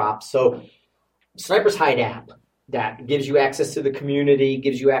app drops. So Sniper's Hide app that gives you access to the community,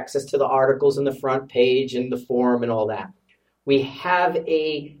 gives you access to the articles in the front page and the forum and all that. We have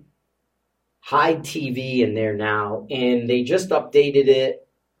a Hide TV in there now, and they just updated it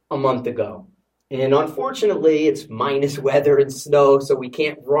a month ago. And unfortunately, it's minus weather and snow, so we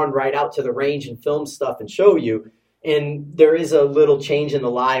can't run right out to the range and film stuff and show you. And there is a little change in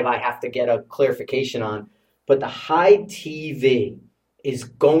the live I have to get a clarification on. But the Hide TV is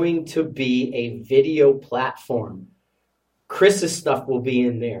going to be a video platform. Chris's stuff will be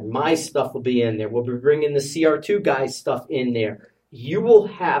in there. My stuff will be in there. We'll be bringing the CR2 guys' stuff in there. You will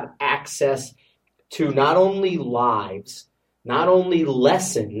have access to not only lives, not only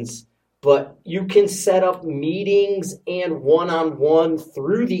lessons, but you can set up meetings and one-on-one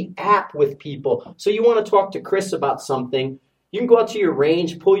through the app with people. So you want to talk to Chris about something, you can go out to your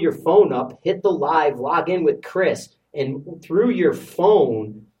range, pull your phone up, hit the live, log in with Chris, and through your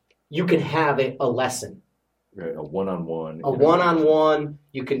phone, you can have a lesson. Right, a one-on-one. A one-on-one.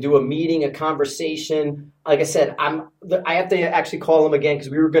 You can do a meeting, a conversation. Like I said, I have to actually call them again because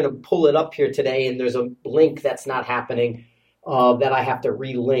we were going to pull it up here today, and there's a link that's not happening that I have to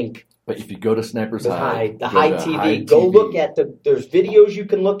relink. But if you go to Snipers The High, High TV, go look at there's videos you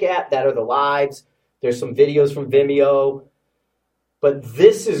can look at that are the lives. There's some videos from Vimeo. But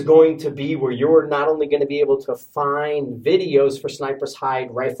this is going to be where you're not only going to be able to find videos for Sniper's Hide,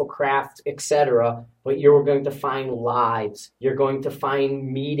 Riflecraft, etc., but you're going to find lives. You're going to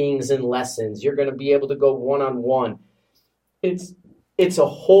find meetings and lessons. You're going to be able to go one-on-one. It's a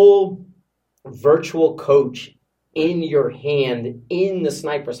whole virtual coach in your hand in the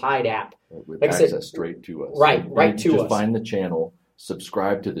Sniper's Hide app. With access straight to us. Right to us. Just find the channel.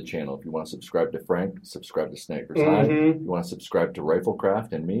 Subscribe to the channel. If you want to subscribe to Frank, subscribe to Snipers High. If you want to subscribe to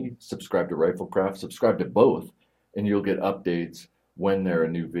Riflecraft and me, subscribe to Riflecraft. Subscribe to both, and you'll get updates when there are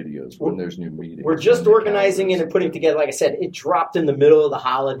new videos, when there's new meetings. We're just organizing it and putting together. Like I said, it dropped in the middle of the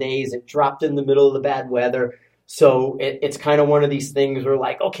holidays. It dropped in the middle of the bad weather. So it's kind of one of these things where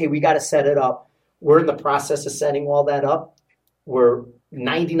like, okay, we got to set it up. We're in the process of setting all that up. We're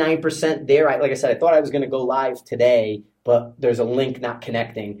 99% there. Like I said, I thought I was going to go live today, but there's a link not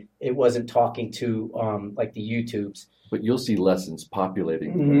connecting. It wasn't talking to like the YouTubes. But you'll see lessons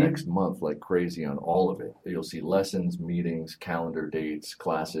populating the next month like crazy on all of it. You'll see lessons, meetings, calendar dates,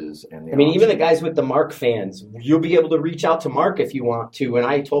 classes, and even the guys with the Mark fans, you'll be able to reach out to Mark if you want to. And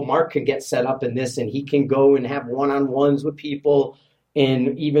I told Mark can get set up in this, and he can go and have one-on-ones with people.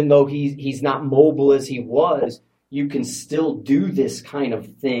 And even though he's not mobile as he was, you can still do this kind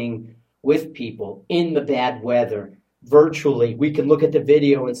of thing with people in the bad weather. Virtually, we can look at the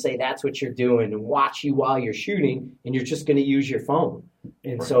video and say that's what you're doing and watch you while you're shooting, and you're just going to use your phone.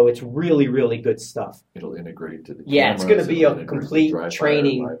 And so it's really, really good stuff. It'll integrate to the cameras, it's going to be a complete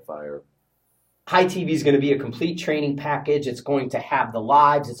training. Fire. High TV is going to be a complete training package. It's going to have the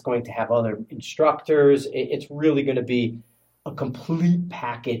lives. It's going to have other instructors. It's really going to be a complete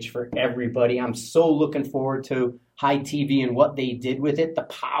package for everybody. I'm so looking forward to High TV and what they did with it, the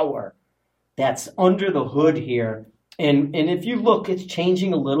power that's under the hood here. And if you look, it's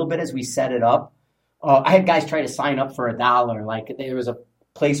changing a little bit as we set it up. I had guys try to sign up for $1. Like there was a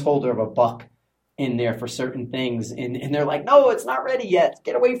placeholder of $1 in there for certain things. And they're like, no, it's not ready yet.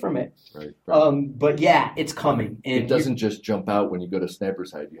 Get away from it. Right. But yeah, it's coming. And it doesn't just jump out when you go to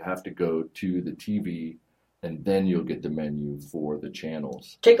Sniper's Hide. You have to go to the TV, and then you'll get the menu for the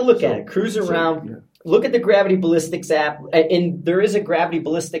channels. Take a look at it. Cruise around. Look at the Gravity Ballistics app. And there is a Gravity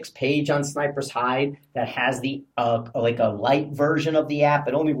Ballistics page on Sniper's Hide that has the like a light version of the app.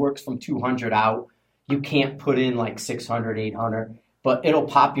 It only works from 200 out. You can't put in like 600, 800. But it'll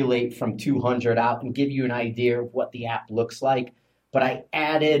populate from 200 out and give you an idea of what the app looks like. But I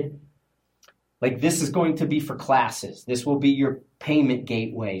added, like this is going to be for classes. This will be your payment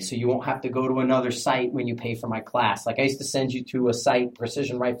gateway, so you won't have to go to another site when you pay for my class. Like I used to send you to a site,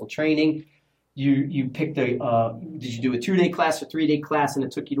 Precision Rifle Training. You picked did you do a 2-day class or 3-day class, and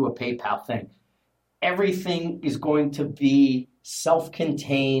it took you to a PayPal thing. Everything is going to be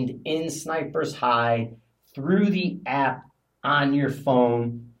self-contained in Sniper's Hide through the app on your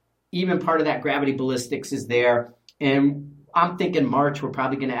phone. Even part of that Gravity Ballistics is there. And I'm thinking March, we're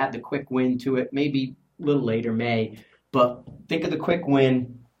probably going to add the Quick Win to it, maybe a little later, May. But think of the Quick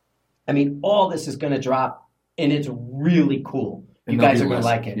Win. I mean, all this is going to drop, and it's really cool. You guys are going to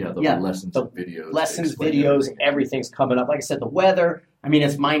like it. Yeah, there'll be lessons and videos. Lessons, videos, everything's coming up. Like I said, the weather, I mean,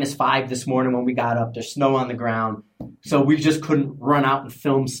 it's -5 this morning when we got up. There's snow on the ground. So we just couldn't run out and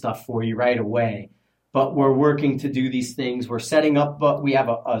film stuff for you right away. But we're working to do these things. We're setting up, but we have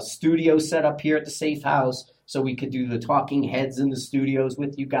a studio set up here at the Safe House, so we could do the talking heads in the studios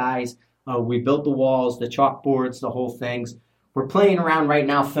with you guys. We built the walls, the chalkboards, the whole things. We're playing around right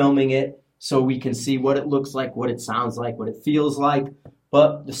now filming it so we can see what it looks like, what it sounds like, what it feels like.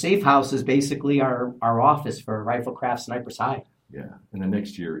 But the Safe House is basically our office for Riflecraft Sniper's Hide. Yeah, and the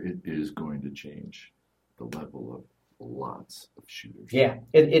next year it is going to change the level of lots of shooters. Yeah,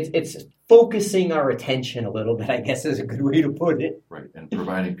 it's focusing our attention a little bit, I guess is a good way to put it. Right, and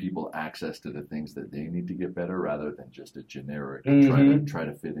providing people access to the things that they need to get better rather than just a generic try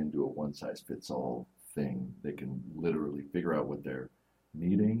to fit into a one-size-fits-all thing. They can literally figure out what they're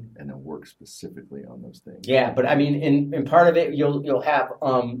needing and then work specifically on those things. Yeah, but I mean, in part of it, you'll have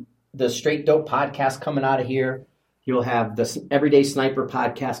the Straight Dope podcast coming out of here. You'll have the Everyday Sniper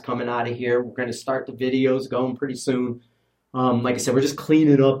podcast coming out of here. We're going to start the videos going pretty soon. Like I said, we're just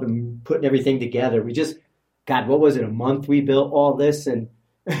cleaning up and putting everything together. We just, God, what was it, a month we built all this? And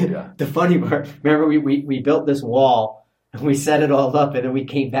the funny part, remember we built this wall And we set it all up, and then we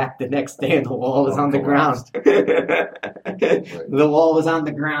came back the next day, and the wall was on the ground. The wall was on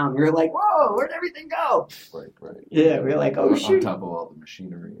the ground. We were like, "Whoa, where'd everything go?" Right. Yeah, we were like, "Oh shoot!" On top of all the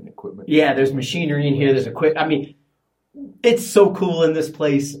machinery and equipment. Yeah, there's machinery in here. There's equipment. I mean, it's so cool in this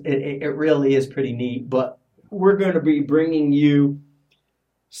place. It really is pretty neat. But we're going to be bringing you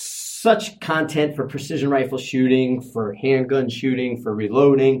such content for precision rifle shooting, for handgun shooting, for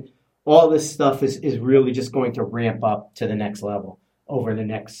reloading. All this stuff is really just going to ramp up to the next level over the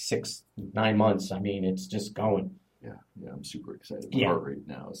next 6-9 months. I mean, it's just going. Yeah, I'm super excited. Yeah. Heart rate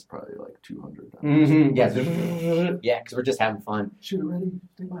now is probably like 200. Mm-hmm. Yeah, because we're just having fun. Shoot ready?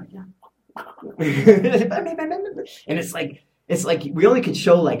 Stay by. Yeah. And it's like we only can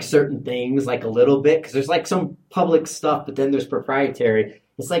show like certain things like a little bit because there's like some public stuff, but then there's proprietary.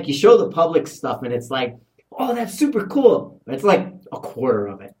 It's like you show the public stuff and it's like, oh, that's super cool. But it's like a quarter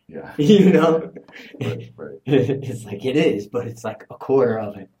of it. Yeah. You know? Right. It's like it is, but it's like a quarter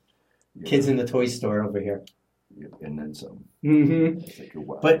of it. Yeah. Kids in the toy store over here. Yeah, and then some. Mm-hmm. It's like your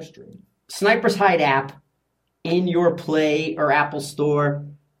wild But stream. Sniper's Hide app in your Play or Apple Store.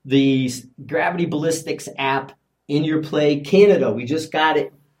 The Gravity Ballistics app in your Play. Canada, we just got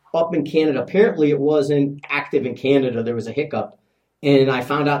it up in Canada. Apparently it wasn't active in Canada. There was a hiccup. And I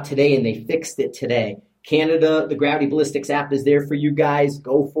found out today and they fixed it today. Canada, the Gravity Ballistics app is there for you guys.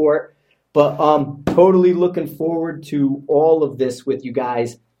 Go for it. But totally looking forward to all of this with you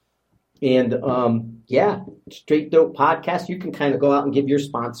guys. And yeah, Straight Dope Podcast. You can kind of go out and give your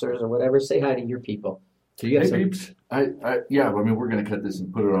sponsors or whatever. Say hi to your people. So you have Hey, peeps. I mean, we're going to cut this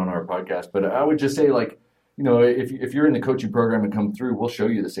and put it on our podcast, but I would just say, like, you know, if you're in the coaching program and come through, we'll show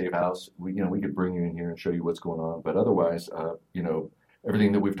you the safe house. We could bring you in here and show you what's going on. But otherwise, you know,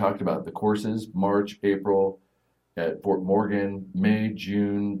 everything that we've talked about, the courses, March, April at Fort Morgan, May,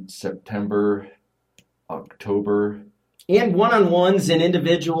 June, September, October. And one-on-ones and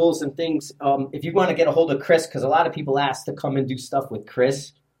individuals and things. If you want to get a hold of Chris, because a lot of people ask to come and do stuff with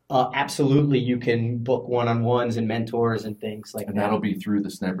Chris, absolutely you can book one-on-ones and mentors and things like that. And that'll be through the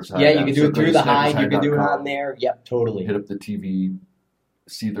Sniper's Hide. Yeah, you can do So it go to through the Hide. You can do it snipershide.com. on there. Yep, totally. Hit up the TV,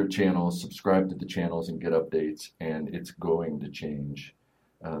 see their channels, subscribe to the channels, and get updates. And it's going to change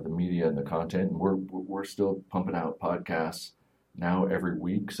the media and the content. And we're still pumping out podcasts now every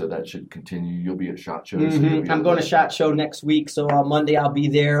week, so that should continue. You'll be at SHOT Show. So I'm going to SHOT Show next week, so on Monday I'll be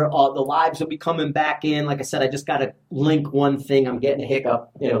there. The lives will be coming back in. Like I said, I just got to link one thing. I'm getting a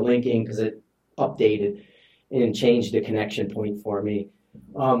hiccup, linking because it updated and changed the connection point for me.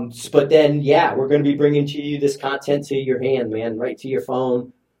 But then, yeah, we're going to be bringing to you this content to your hand, man, right to your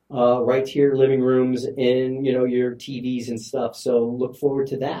phone, right to your living rooms and, your TVs and stuff. So look forward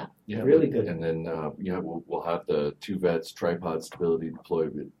to that. Yeah, really good. And then, we'll have the two vets tripod stability,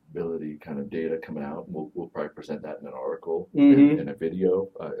 deployability kind of data coming out. We'll probably present that in an article in a video.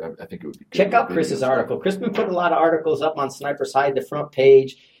 I think it would be good. Check out Chris's article. Chris been putting a lot of articles up on Sniper's Hide, the front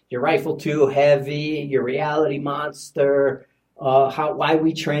page. Your rifle too heavy, your reality monster, why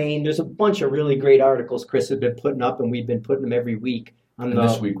we train. There's a bunch of really great articles Chris has been putting up, and we've been putting them every week. And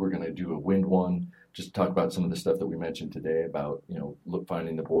this week we're going to do a wind one. Just talk about some of the stuff that we mentioned today about,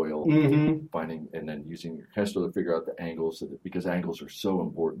 finding the boil, finding, and then using your Kestrel to figure out the angles, because angles are so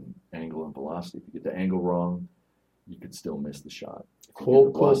important, angle and velocity. If you get the angle wrong, you could still miss the shot. If you get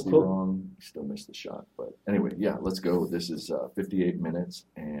the velocity wrong, you still miss the shot. But anyway, yeah, let's go. This is 58 minutes,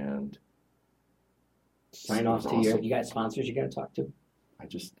 and sign off to awesome. You got sponsors you got to talk to? I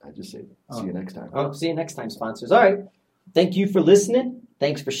just say, see you next time. Oh, see you next time, sponsors. All right. Thank you for listening.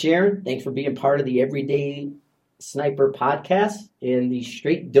 Thanks for sharing. Thanks for being part of the Everyday Sniper podcast and the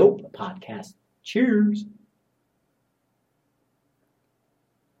Straight Dope podcast. Cheers.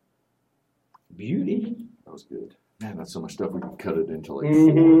 Beauty. That was good. Man, that's so much stuff. We can cut it into like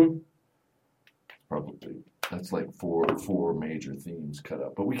four. Probably. That's like four major themes cut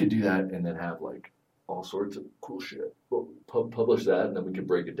up. But we could do that and then have like all sorts of cool shit. We'll publish that, and then we could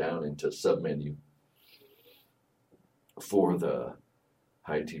break it down into submenu for the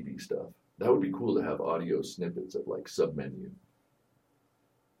high TV stuff. That would be cool to have audio snippets of like submenu.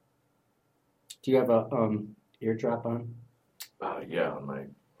 Do you have a airdrop on? Yeah, on my.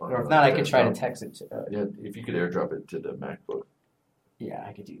 Or if not, I could try to text it to. Yeah, if you could airdrop it to the MacBook. Yeah,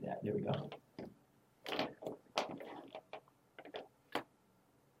 I could do that. There we go.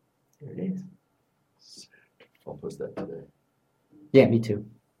 There it is. Sick. I'll post that today. Yeah, me too.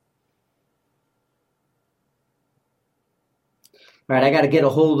 All right, I got to get a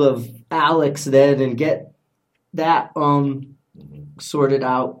hold of Alex then and get that sorted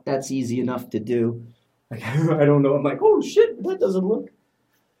out. That's easy enough to do. Like, I don't know. I'm like, oh shit, that doesn't look.